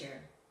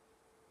pressure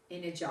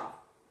in a job.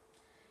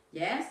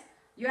 Yes,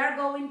 you are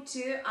going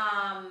to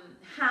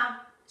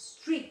have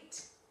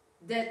strict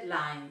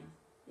deadline.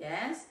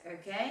 Yes,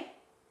 okay.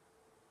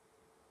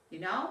 You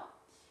know,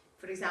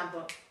 for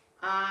example,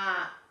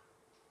 I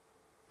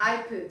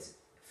put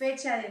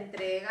fecha de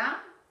entrega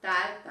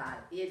tal.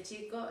 Y el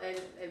chico,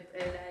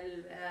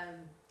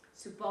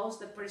 suppose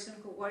the person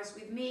who works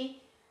with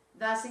me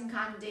doesn't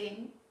come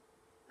in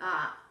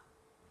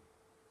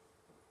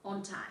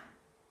on time.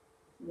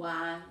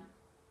 1,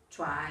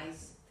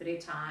 twice, 3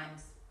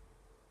 times.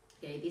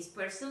 Okay, this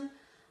person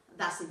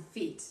doesn't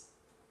fit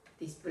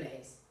this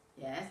place.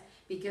 Yes,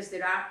 because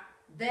there are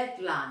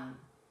deadline.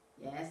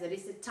 Yes, there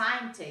is a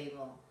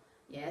timetable.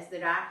 Yes,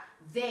 there are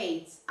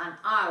dates and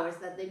hours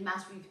that they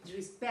must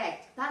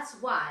respect. That's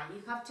why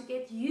you have to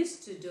get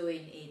used to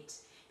doing it,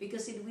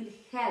 because it will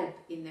help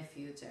in the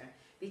future.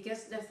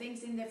 Because the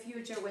things in the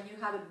future, when you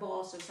have a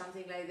boss or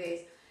something like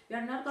this,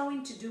 you're not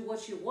going to do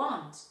what you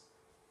want.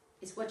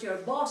 It's what your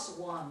boss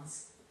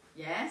wants.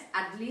 Yes,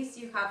 at least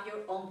you have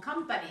your own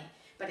company.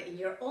 But in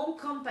your own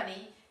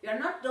company, you're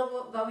not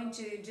going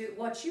to do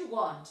what you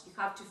want. You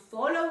have to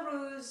follow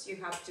rules. You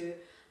have to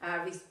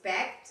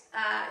respect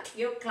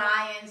your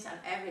clients and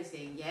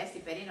everything. Yes,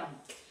 depending on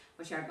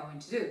what you are going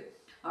to do.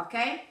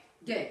 Okay,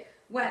 good.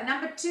 Well,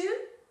 number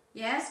 2,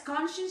 yes,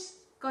 conscientious,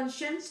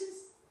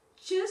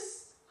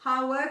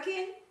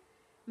 hardworking,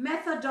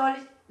 methodical,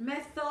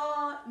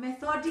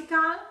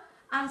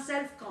 and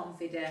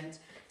self-confident.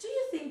 Do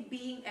you think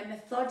being a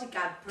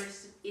methodical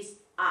person is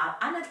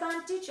an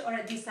advantage or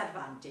a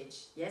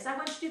disadvantage? Yes, I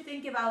want you to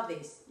think about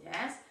this.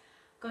 Yes,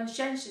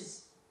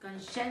 conscientious.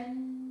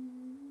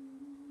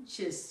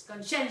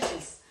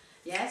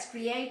 Yes,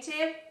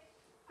 creative,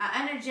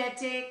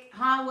 energetic,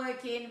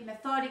 hardworking,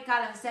 methodical,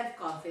 and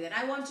self-confident.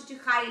 I want you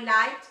to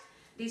highlight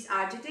this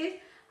adjective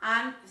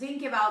and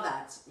think about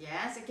that.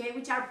 Yes, okay,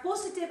 which are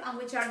positive and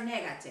which are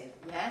negative.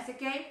 Yes,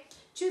 okay.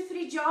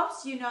 2-3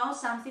 jobs, you know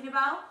something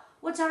about.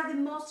 What are the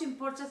most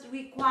important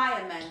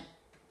requirements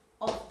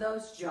of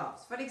those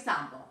jobs? For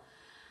example,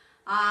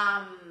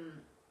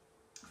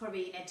 for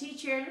being a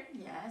teacher,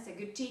 yes, a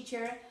good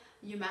teacher,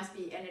 you must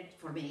be,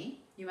 for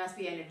me, you must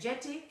be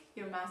energetic,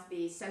 you must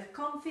be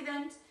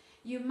self-confident,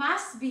 you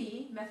must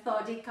be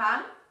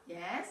methodical,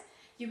 yes,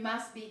 you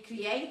must be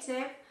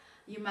creative,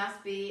 you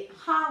must be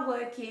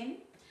hardworking,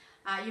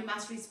 you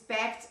must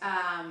respect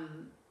a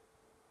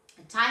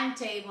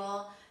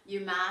timetable,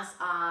 you must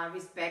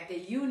respect the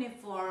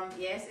uniform,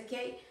 yes,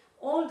 okay,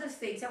 all the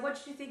things. I want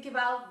you to think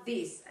about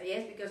this,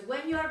 yes, because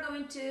when you are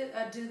going to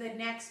do the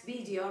next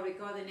video,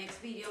 record the next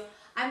video,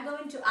 I'm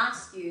going to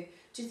ask you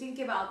to think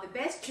about the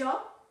best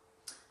job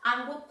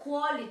and what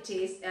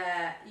qualities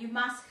you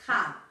must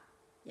have,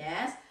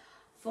 yes,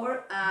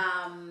 for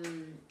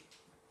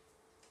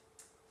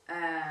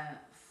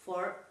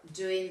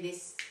doing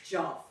this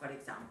job, for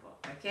example,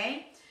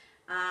 okay?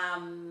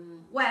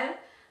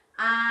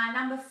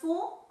 Number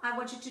 4, I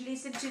want you to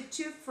listen to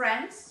 2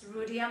 friends,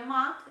 Rudy and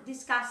Mark,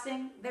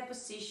 discussing the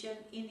position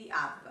in the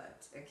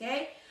advert,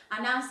 okay?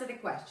 And answer the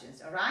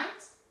questions, all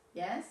right?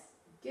 Yes?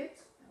 Good.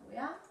 There we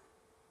are.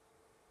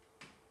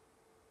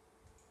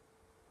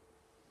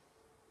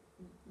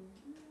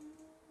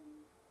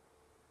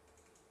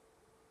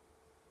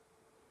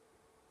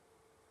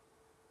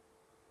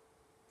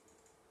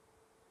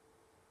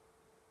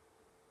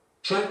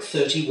 Track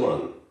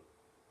 31,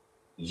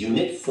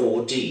 Unit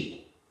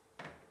 4D.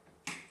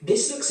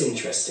 This looks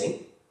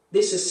interesting.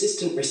 This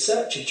assistant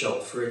researcher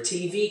job for a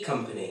TV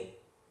company.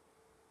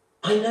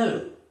 I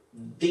know.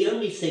 The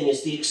only thing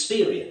is the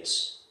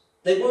experience.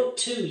 They want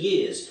 2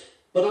 years,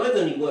 but I've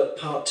only worked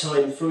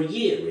part-time for a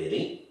year,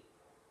 really.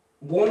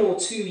 1 or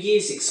 2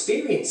 years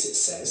experience, it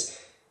says.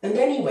 And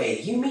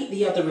anyway, you meet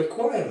the other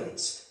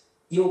requirements.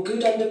 You're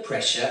good under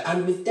pressure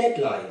and with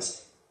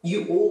deadlines.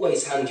 You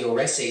always hand your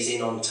essays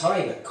in on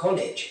time at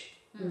college.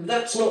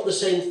 That's not the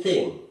same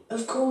thing.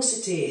 Of course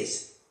it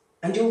is.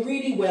 And you're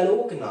really well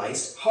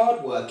organised,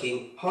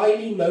 hard-working,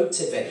 highly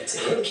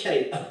motivated.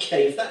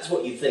 Okay, if that's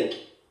what you think.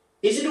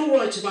 Is it all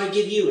right if I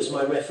give you as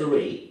my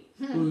referee?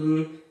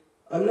 I'm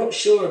not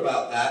sure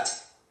about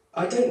that.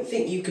 I don't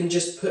think you can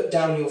just put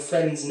down your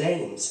friends'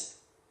 names.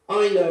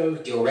 I know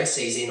your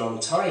essays in on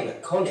time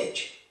at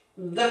college.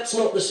 That's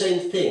not the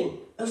same thing.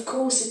 Of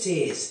course it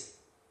is.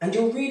 And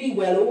you're really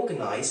well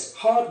organised,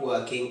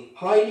 hard-working,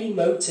 highly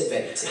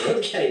motivated.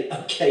 Okay,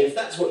 if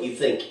that's what you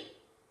think.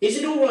 Is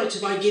it all right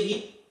if I give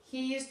you...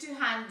 He used to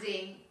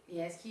handing,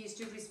 yes, he used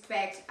to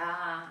respect,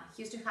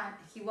 he used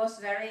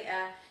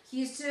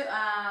to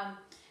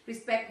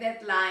respect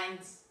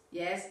deadlines,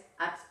 yes,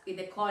 in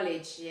the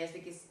college, yes,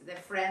 because the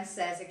friend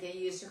says, okay,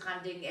 you used to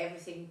handing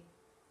everything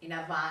in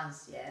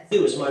advance, yes.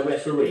 You as my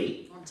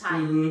referee? On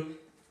time.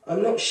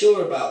 I'm not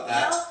sure about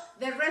that. No,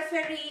 the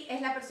referee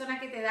es la persona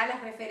que te da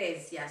las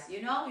referencias,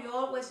 you know, you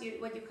always,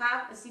 when you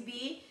have a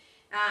CB,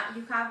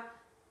 you have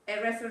a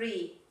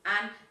referee,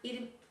 and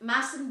it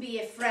mustn't be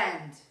a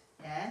friend.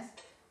 Yes?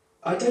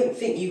 I don't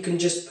think you can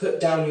just put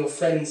down your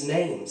friends'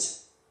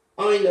 names.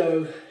 I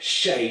know,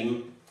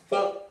 shame.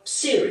 But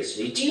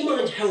seriously, do you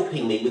mind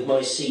helping me with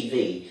my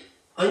CV?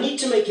 I need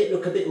to make it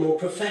look a bit more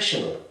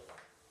professional.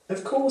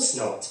 Of course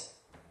not.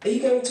 Are you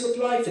going to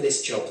apply for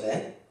this job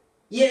then?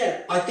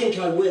 Yeah, I think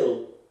I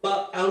will.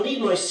 But I'll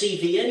need my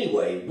CV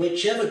anyway,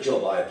 whichever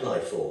job I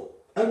apply for.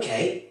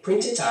 Okay,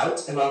 print it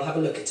out and I'll have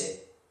a look at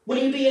it. Will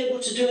you be able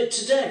to do it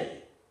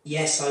today?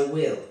 Yes, I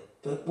will.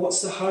 But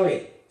what's the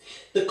hurry?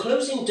 The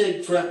closing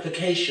date for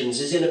applications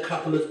is in a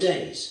couple of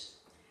days.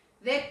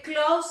 The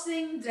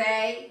closing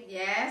day,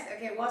 yes,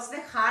 okay, what's the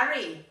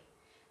hurry?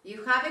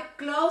 You have a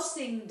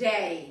closing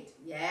date,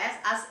 yes,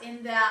 as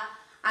in the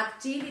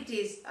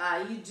activities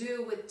you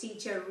do with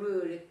Teacher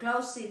Ruth,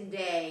 closing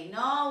day,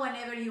 no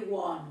whenever you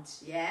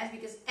want, yes,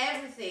 because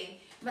everything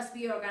must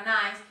be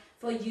organized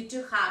for you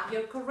to have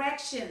your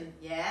correction,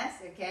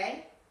 yes,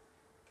 okay?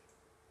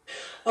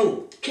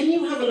 Oh, can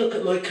you have a look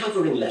at my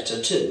covering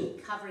letter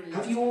too? Covering letter.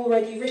 Have you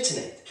already written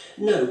it?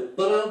 No,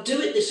 but I'll do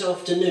it this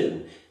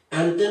afternoon,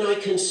 and then I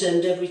can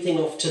send everything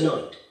off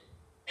tonight.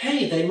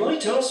 Hey, they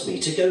might ask me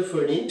to go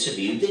for an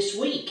interview this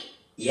week.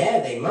 Yeah,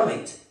 they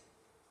might.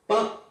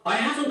 But I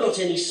haven't got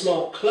any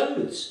smart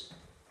clothes.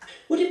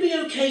 Would it be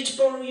okay to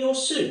borrow your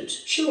suit?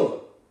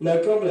 Sure, no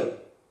problem.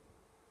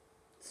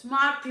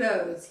 Smart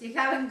clothes. You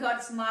haven't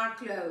got smart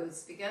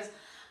clothes because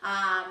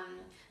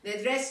the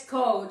dress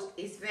code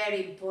is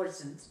very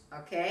important,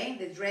 okay?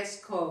 The dress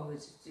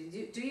code.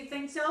 Do you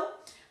think so?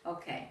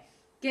 Okay,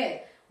 good.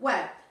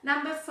 Well,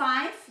 number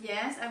 5,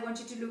 yes, I want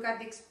you to look at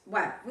the...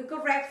 Well, we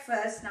correct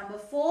first. Number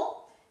 4,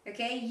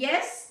 okay,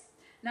 yes.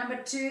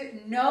 Number 2,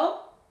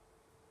 no.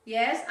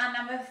 Yes, and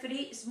number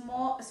 3,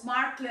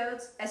 smart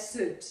clothes, a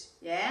suit.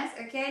 Yes,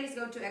 okay, let's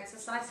go to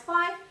exercise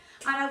 5.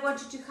 And I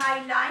want you to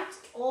highlight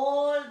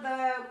all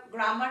the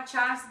grammar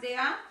charts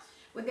there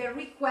with the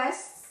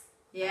requests.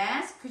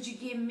 Yes, could you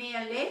give me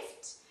a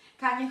lift?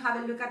 Can you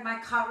have a look at my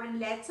covering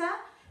letter?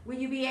 Will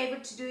you be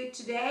able to do it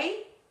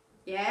today?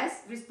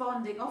 Yes,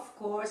 responding, of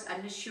course,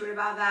 I'm not sure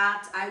about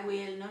that. I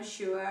will, not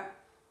sure,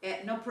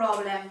 no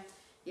problem.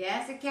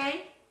 Yes,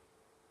 okay.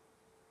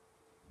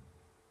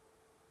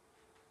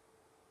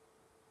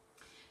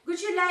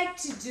 Would you like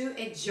to do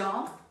a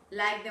job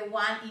like the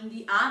one in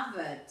the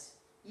advert?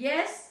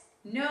 Yes?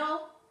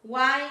 No?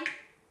 Why?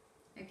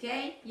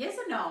 Okay, yes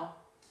or no?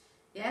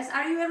 Yes,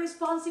 are you a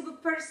responsible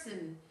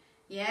person?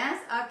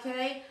 Yes,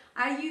 okay.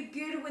 Are you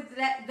good with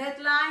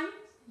deadlines?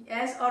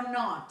 Yes or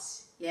not?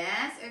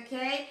 Yes,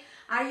 okay.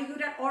 Are you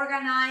good at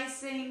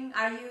organizing?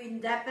 Are you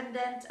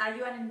independent? Are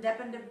you an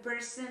independent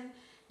person?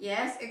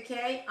 Yes,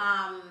 okay.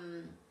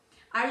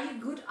 Are you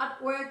good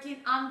at working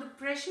under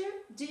pressure?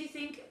 Do you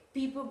think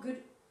people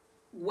good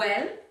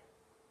well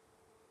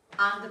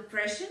under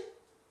pressure?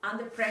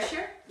 Under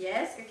pressure?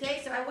 Yes,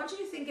 okay. So I want you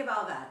to think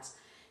about that.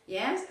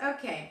 Yes,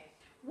 okay.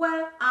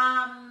 Well,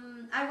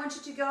 I want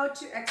you to go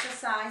to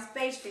exercise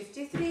page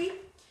 53.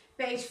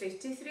 Page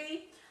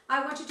 53.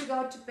 I want you to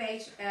go to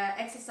page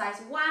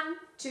exercise 1,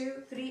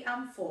 2, 3,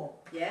 and 4.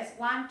 Yes,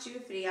 1, 2,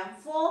 3, and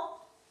 4.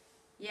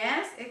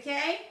 Yes,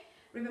 okay.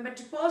 Remember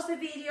to pause the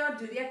video,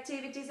 do the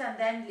activities, and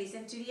then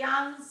listen to the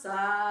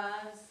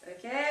answers.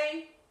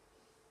 Okay?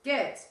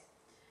 Good.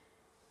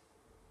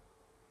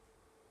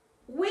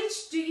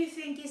 Which do you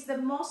think is the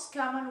most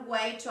common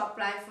way to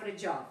apply for a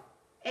job?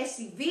 A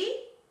CV,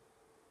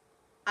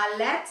 a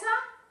letter,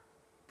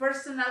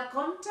 personal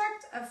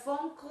contact, a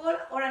phone call,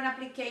 or an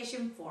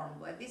application form?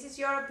 Well, this is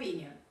your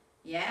opinion.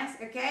 Yes,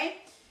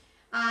 okay?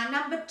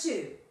 Number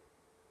 2,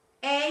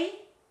 A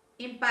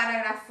in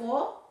paragraph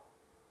 4.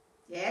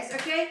 Yes,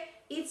 okay?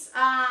 It's,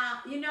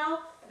 you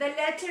know, the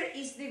letter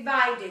is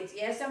divided.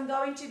 Yes, I'm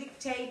going to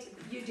dictate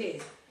you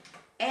this.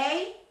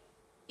 A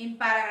in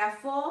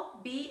paragraph 4,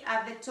 B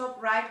at the top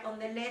right on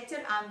the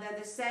letter under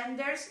the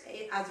sender's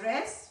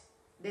address,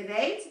 the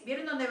date.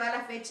 ¿Vieron dónde va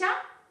la fecha?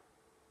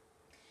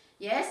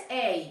 Yes,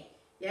 A.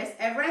 Yes,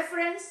 a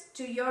reference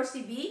to your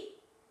CV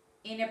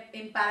in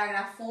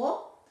paragraph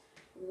 4.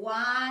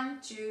 1,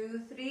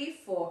 2, 3,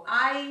 4.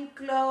 I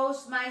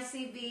enclose my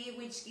CV,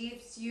 which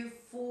gives you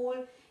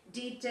full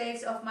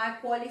details of my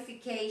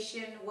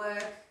qualification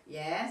work.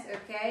 Yes,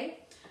 okay.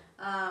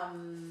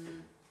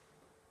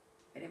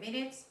 Wait a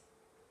minute.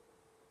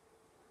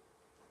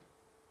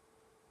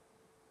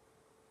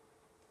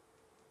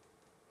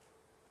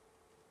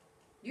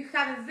 You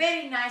have a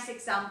very nice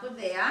example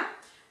there,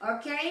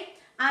 okay?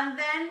 And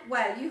then,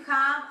 well, you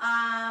have,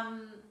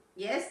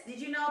 yes,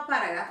 did you know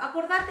paragraph?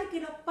 Acordate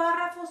que los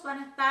párrafos van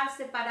a estar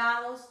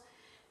separados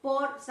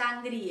por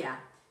sangría,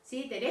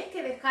 ¿sí? Tenés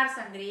que dejar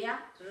sangría,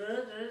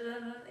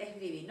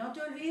 escribir. No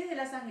te olvides de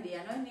la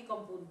sangría, no es ni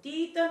con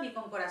puntitos, ni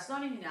con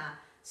corazones, ni nada.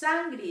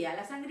 Sangría,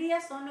 la sangría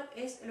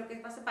es lo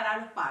que va a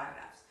separar los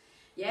párrafos.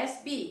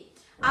 Yes, B.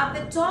 At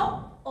the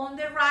top, on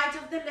the right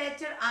of the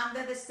letter,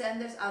 under the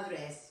sender's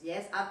address.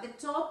 Yes, at the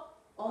top,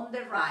 on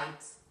the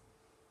right.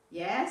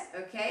 Yes,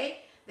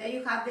 okay. There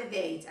you have the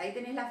date. Ahí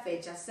tenés la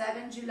fecha,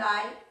 7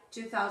 July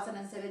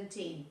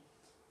 2017.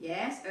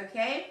 Yes,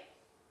 okay.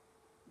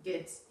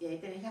 Good. Y ahí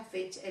tenés la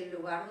fecha, el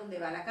lugar donde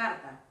va la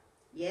carta.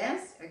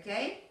 Yes,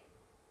 okay.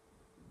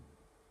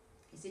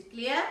 Is it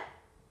clear?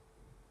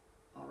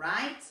 All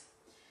right.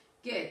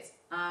 Good.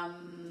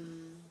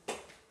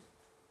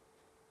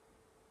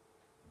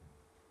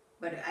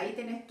 Bueno, ahí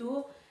tenés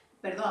tú,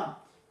 perdón,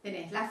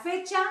 tenés la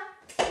fecha,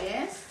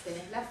 yes,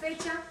 tenés la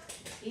fecha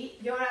y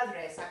your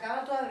address.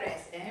 Acaba tu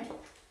address, ¿eh?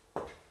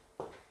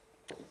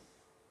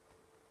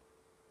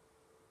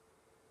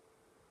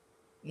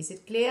 Is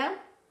it clear?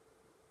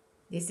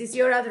 This is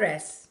your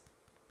address.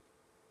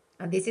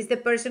 And this is the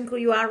person who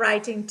you are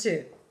writing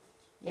to.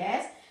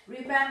 Yes?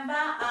 Remember,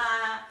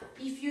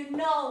 if you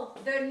know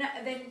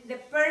the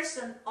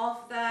person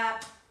of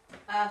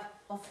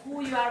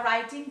who you are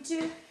writing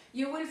to,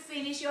 you will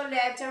finish your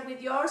letter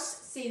with yours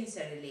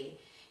sincerely.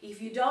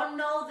 If you don't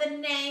know the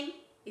name,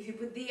 if you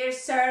put dear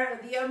sir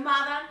or dear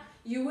mother,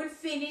 you will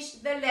finish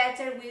the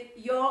letter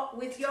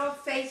with your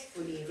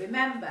faithfully.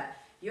 Remember,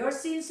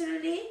 yours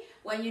sincerely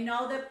when you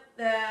know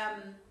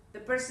the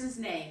person's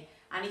name.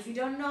 And if you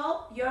don't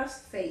know,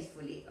 yours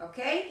faithfully.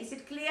 Okay? Is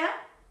it clear?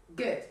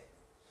 Good.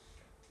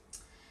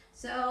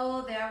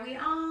 So there we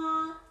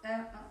are.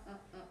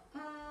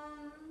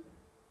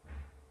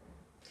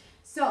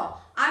 So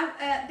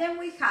then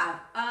we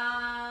have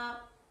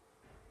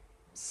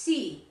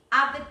C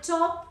at the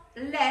top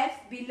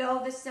left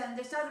below the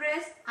sender's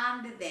address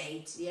and the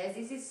date. Yes,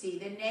 this is C,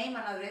 the name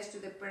and address to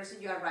the person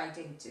you are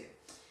writing to.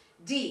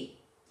 D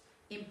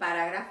in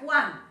paragraph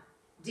 1.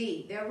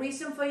 D, the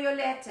reason for your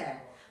letter.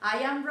 I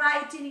am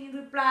writing in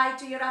reply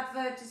to your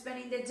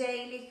advertisement in the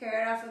Daily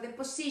Herald for the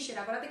position.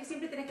 Acuérdate que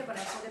siempre tienes que poner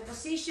for the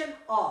position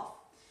of.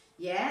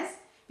 Yes?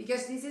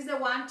 Because this is the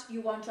one you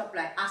want to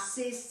apply.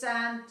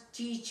 Assistant,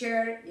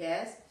 teacher,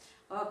 yes?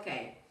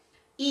 Okay.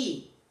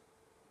 E,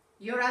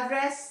 your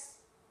address.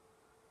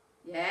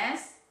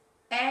 Yes?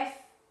 F,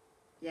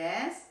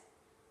 yes?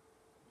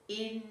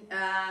 In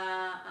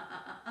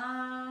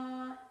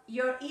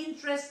your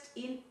interest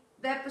in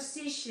the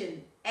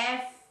position.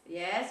 F,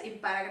 yes? In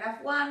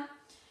paragraph 1.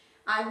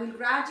 I will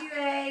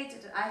graduate,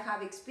 I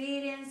have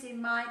experience in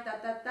my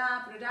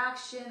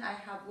production, I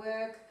have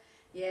work,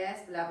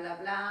 yes, blah, blah,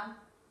 blah.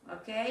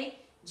 Okay,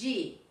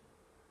 G.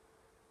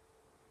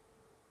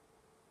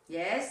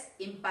 Yes,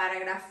 in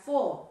paragraph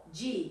 4,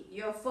 G,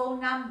 your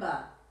phone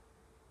number.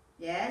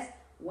 Yes,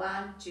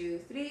 1, 2,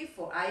 3,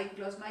 4. I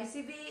enclose my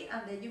CV,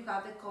 and then you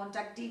have the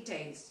contact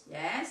details.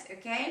 Yes,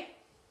 okay?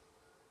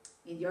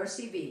 In your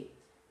CV.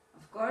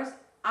 Of course,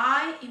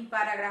 I in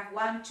paragraph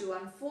 1, 2,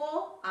 and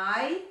 4.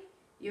 I,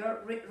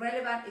 your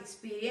relevant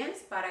experience,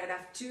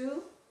 paragraph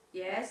 2.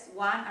 Yes,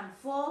 1 and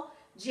 4.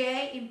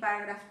 J in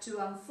paragraph 2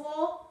 and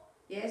 4.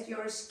 Yes,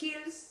 your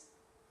skills.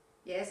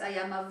 Yes, I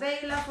am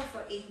available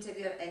for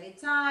interview at any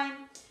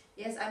time.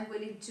 Yes, I'm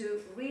willing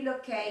to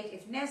relocate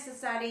if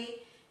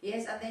necessary.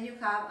 Yes, and then you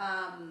have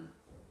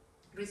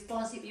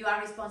you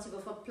are responsible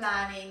for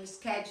planning,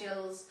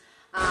 schedules,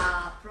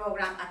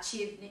 program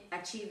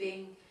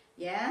achieving.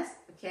 Yes,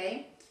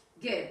 okay,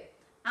 good.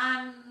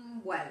 And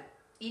well,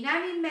 in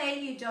an email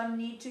you don't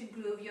need to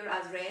include your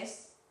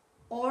address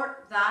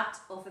or that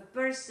of a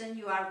person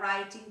you are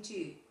writing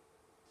to.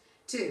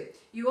 2.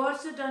 You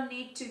also don't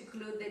need to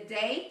include the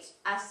date,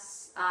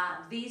 as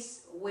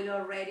this will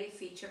already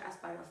feature as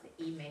part of the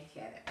email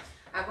header.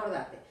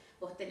 Acordate,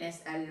 vos tenés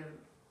el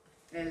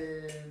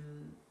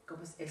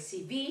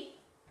CV,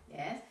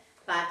 yes,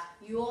 but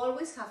you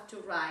always have to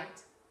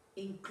write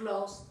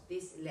enclose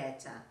this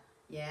letter,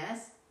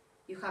 yes.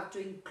 You have to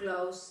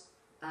enclose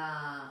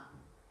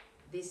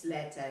this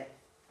letter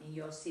in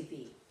your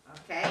CV,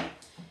 okay?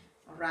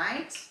 All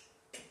right.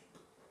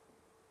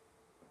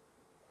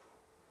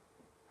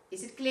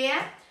 Is it clear?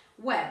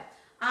 Well,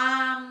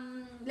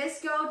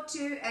 let's go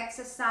to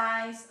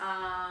exercise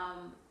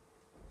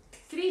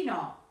 3.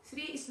 No,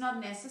 3 is not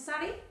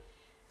necessary.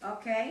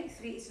 Okay,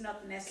 3 is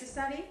not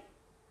necessary.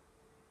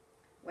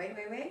 Wait.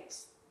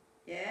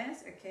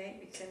 Yes, okay,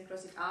 we can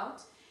cross it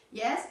out.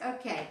 Yes,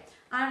 okay.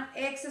 And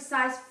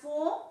exercise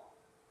 4.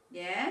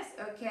 Yes,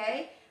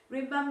 okay.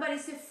 Remember,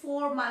 it's a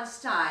formal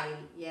style.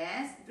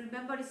 Yes,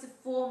 remember, it's a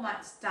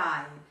formal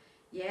style.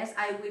 Yes,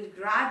 I will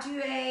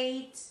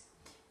graduate.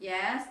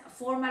 Yes,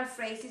 formal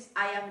phrases.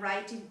 I am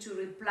writing to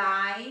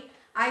reply.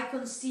 I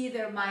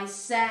consider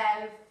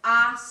myself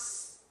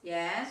as.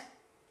 Yes,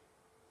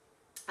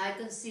 I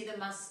consider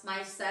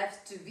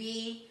myself to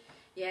be.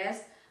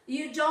 Yes,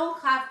 you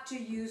don't have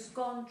to use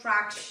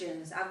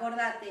contractions.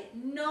 Acordate,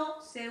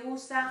 no se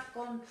usa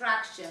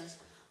contractions.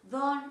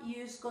 Don't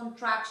use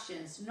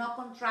contractions. No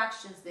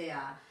contractions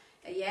there.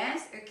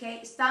 Yes,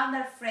 okay.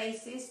 Standard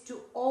phrases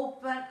to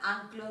open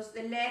and close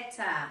the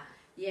letter.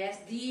 Yes,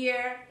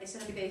 dear, eso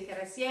es lo que te dije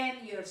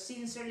recién, yours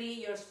sincerely,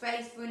 yours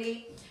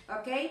faithfully,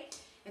 ¿ok?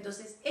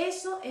 Entonces,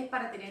 eso es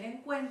para tener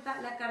en cuenta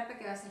la carta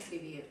que vas a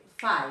escribir.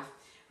 5.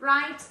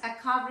 Write a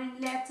covering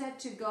letter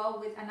to go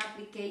with an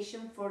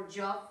application for a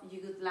job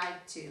you would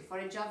like to.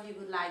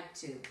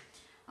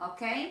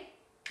 ¿Ok?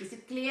 Is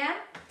it clear?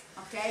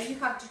 Okay, you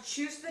have to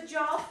choose the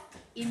job,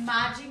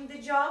 imagine the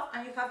job,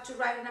 and you have to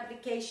write an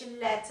application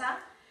letter.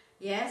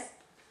 Yes?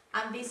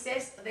 And this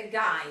is the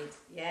guide.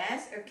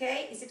 Yes?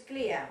 Okay? Is it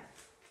clear?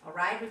 All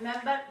right,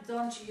 remember,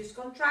 don't use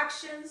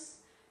contractions.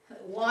 I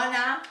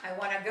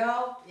wanna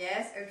go.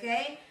 Yes,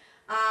 okay.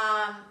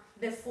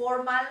 The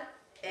formal,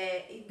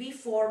 be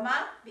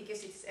formal,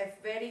 because it's a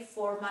very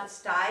formal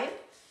style.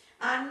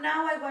 And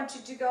now I want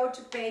you to go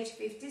to page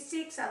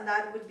 56, and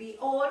that would be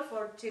all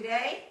for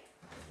today.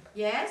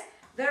 Yes,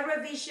 the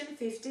revision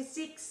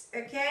 56,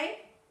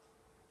 okay?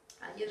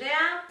 Are you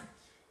there?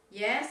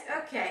 Yes,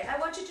 okay. I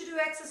want you to do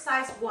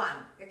exercise 1,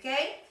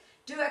 okay?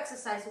 Do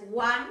exercise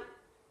 1.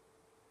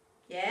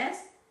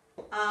 Yes.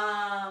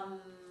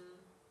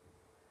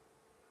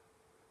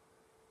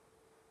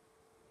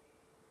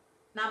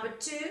 Number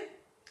 2.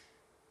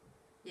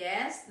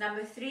 Yes.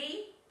 Number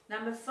 3.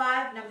 Number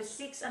 5. Number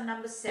 6 and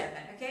number 7.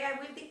 Okay, I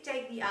will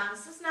dictate the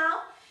answers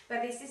now,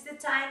 but this is the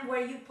time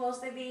where you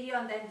pause the video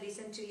and then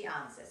listen to the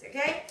answers.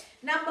 Okay.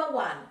 Number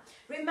 1.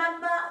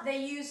 Remember the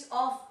use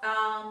of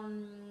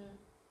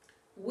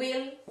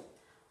will,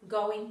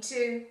 going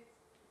to,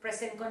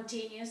 present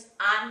continuous,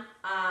 and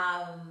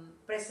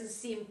present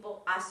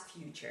simple as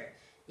future.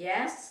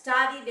 Yes,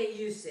 study the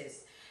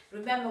uses.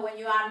 Remember, when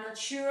you are not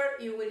sure,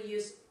 you will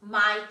use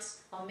might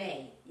or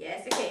may.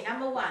 Yes, okay.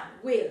 Number 1,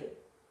 will.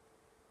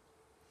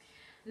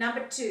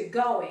 Number 2,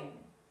 going.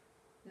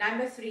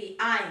 Number 3,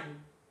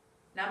 I'm.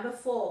 Number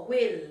 4,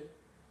 will.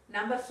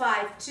 Number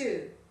 5,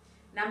 to.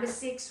 Number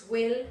 6,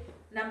 will.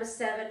 Number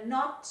 7,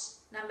 not.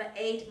 Number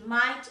 8,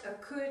 might or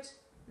could.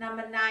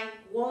 Number 9,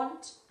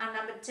 won't. And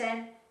number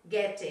 10,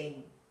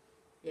 getting.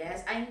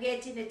 Yes, I'm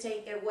getting a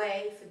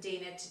takeaway for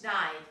dinner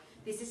tonight.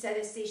 This is a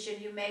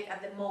decision you make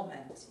at the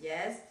moment.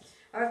 Yes,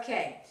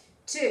 okay.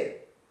 2.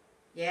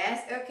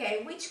 Yes,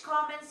 okay. Which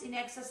comments in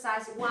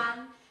exercise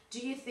 1 do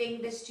you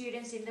think the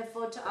students in the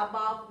photo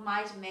above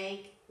might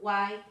make?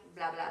 Why?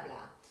 Blah, blah,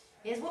 blah.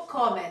 Yes, what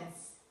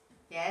comments?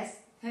 Yes,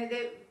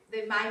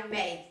 they might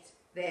make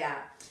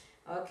there.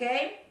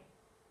 Okay,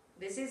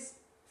 this is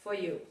for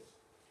you.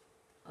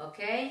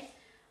 Okay.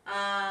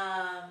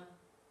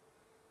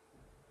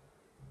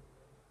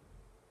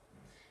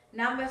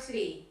 Number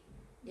 3.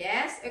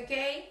 Yes,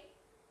 okay.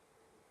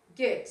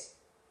 Good.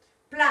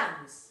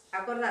 Plans.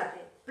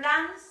 Acordate.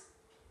 Plans.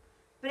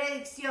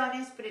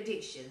 Predicciones,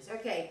 predictions.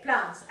 Okay,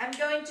 plans. I'm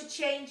going to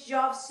change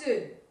jobs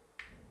soon.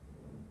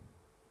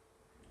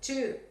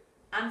 2.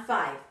 and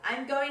 5.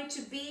 I'm going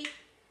to be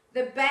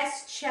the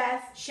best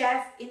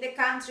chef in the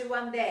country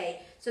one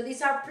day. So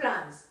these are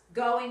plans.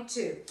 Going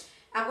to.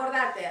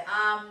 Acordate,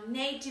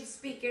 native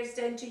speakers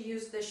tend to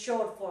use the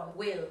short form,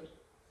 will.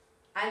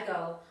 I'll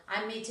go.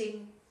 I'm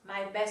meeting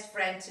my best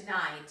friend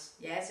tonight.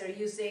 Yes, or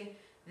using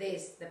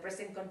this, the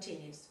present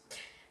continuous.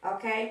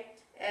 Okay?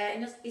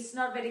 It's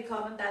not very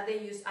common that they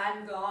use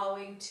I'm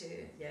going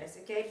to. Yes,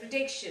 okay?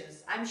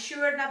 Predictions. I'm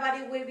sure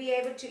nobody will be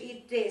able to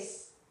eat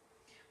this.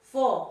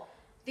 4.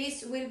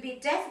 This will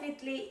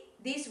definitely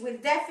impress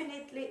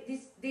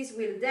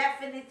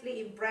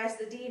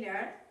the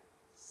dinner.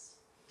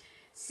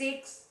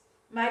 6.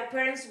 My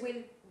parents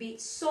will be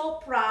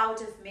so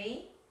proud of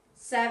me.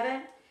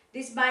 7.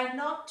 This might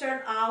not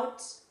turn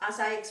out as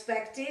I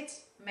expected.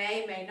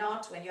 May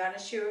not, when you are not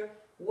sure.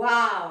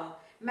 Wow,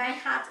 my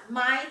hat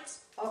might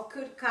or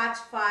could catch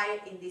fire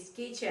in this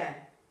kitchen.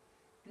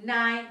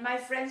 9. My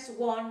friends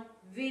won't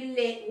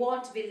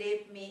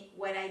believe me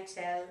when I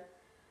tell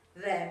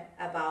them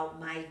about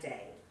my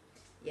day.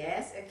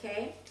 Yes,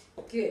 okay,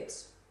 good.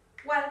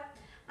 Well,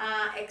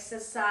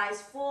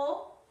 exercise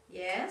 4.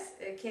 Yes,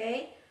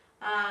 okay.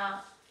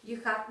 You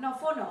have, no,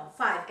 4, no,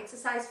 5,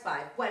 exercise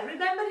 5. Well,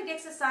 remember in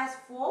exercise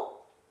 4,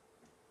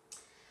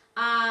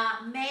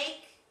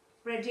 make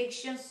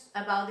predictions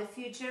about the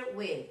future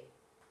with.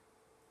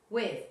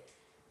 Will,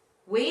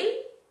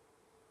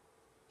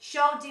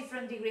 show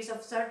different degrees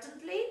of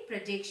certainty,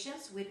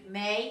 predictions with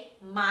may,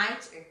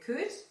 might, or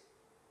could.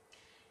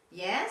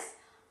 Yes,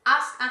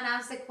 ask and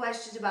answer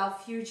questions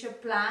about future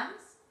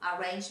plans,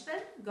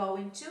 arrangement,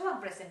 going to,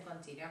 and present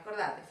continuous.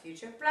 Acordate,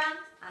 future plans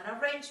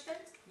and arrangement,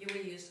 you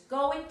will use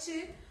going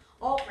to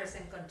or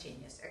present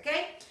continuous,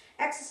 okay?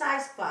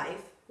 Exercise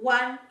 5,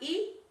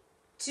 1E,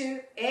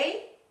 2A,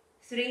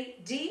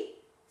 3D,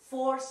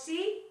 4C,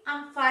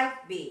 and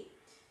 5B.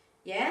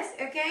 Yes,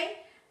 okay?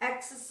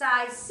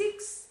 Exercise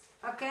 6,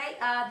 okay?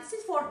 This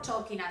is for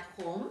talking at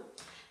home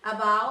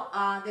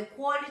about the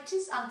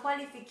qualities and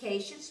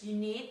qualifications you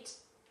need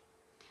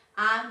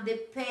and the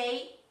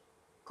pay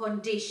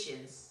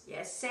conditions.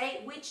 Yes,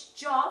 say which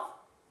job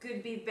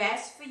could be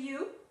best for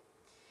you.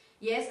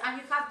 Yes, and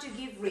you have to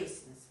give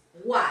reasons.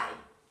 Why?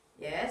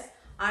 Yes,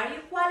 are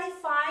you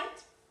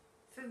qualified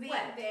for being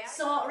there?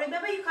 So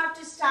remember, you have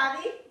to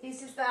study.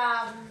 This is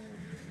the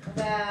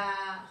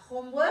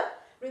homework.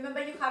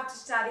 Remember, you have to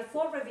study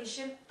for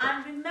revision,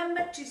 and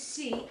remember to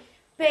see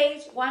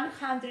page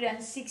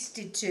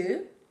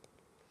 162.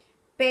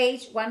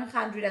 Page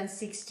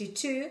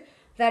 162.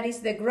 That is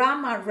the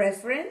grammar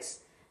reference.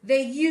 The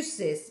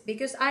uses,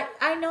 because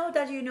I know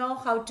that you know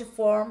how to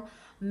form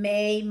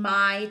may,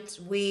 might,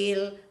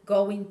 will,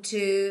 going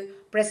to,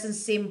 present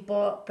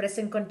simple,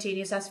 present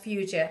continuous as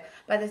future.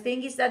 But the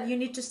thing is that you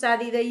need to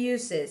study the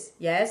uses.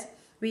 Yes,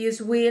 we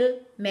use will,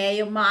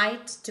 may, or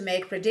might to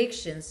make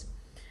predictions.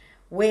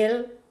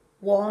 Will,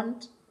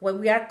 won't, when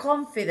we are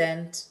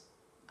confident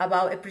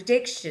about a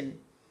prediction.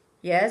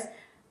 Yes,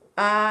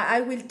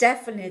 I will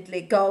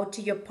definitely go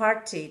to your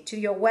party, to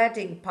your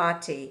wedding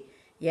party.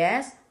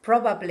 Yes,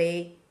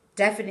 probably,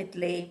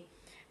 definitely.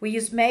 We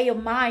use may or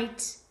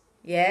might,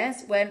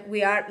 yes, when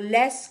we are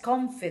less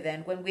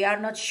confident, when we are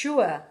not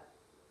sure.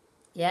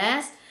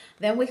 Yes,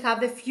 then we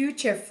have the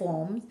future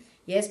form,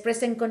 yes,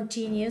 present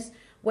continuous,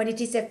 when it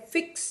is a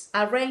fixed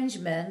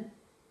arrangement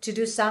to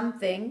do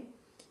something.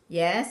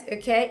 Yes,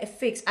 okay, a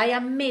fix. I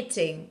am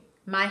meeting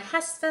my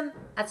husband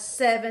at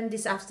 7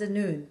 this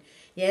afternoon.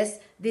 Yes,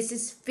 this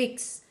is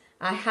fixed.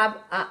 I have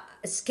a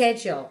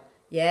schedule.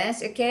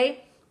 Yes,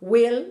 okay.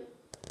 Will,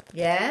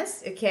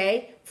 yes,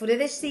 okay. For the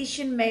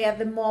decision made at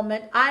the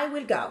moment, I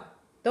will go.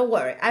 Don't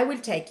worry, I will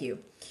take you.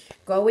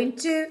 Going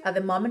to, at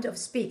the moment of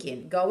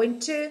speaking. Going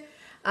to,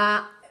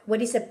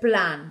 what is a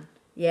plan?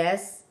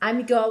 Yes,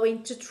 I'm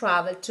going to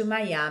travel to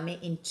Miami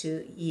in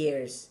 2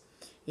 years.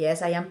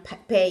 Yes, I am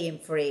paying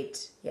for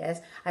it.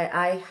 Yes,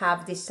 I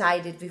have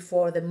decided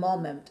before the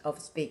moment of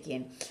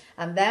speaking.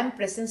 And then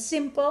present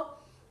simple,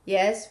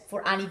 yes,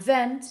 for an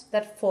event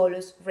that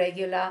follows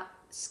regular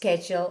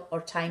schedule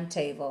or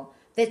timetable.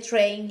 The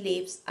train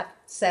leaves at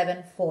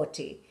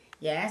 7:40.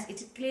 Yes,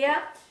 is it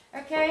clear?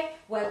 Okay,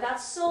 well,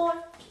 that's all.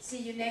 See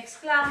you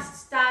next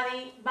class.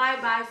 Study.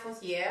 Bye-bye,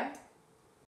 4th year.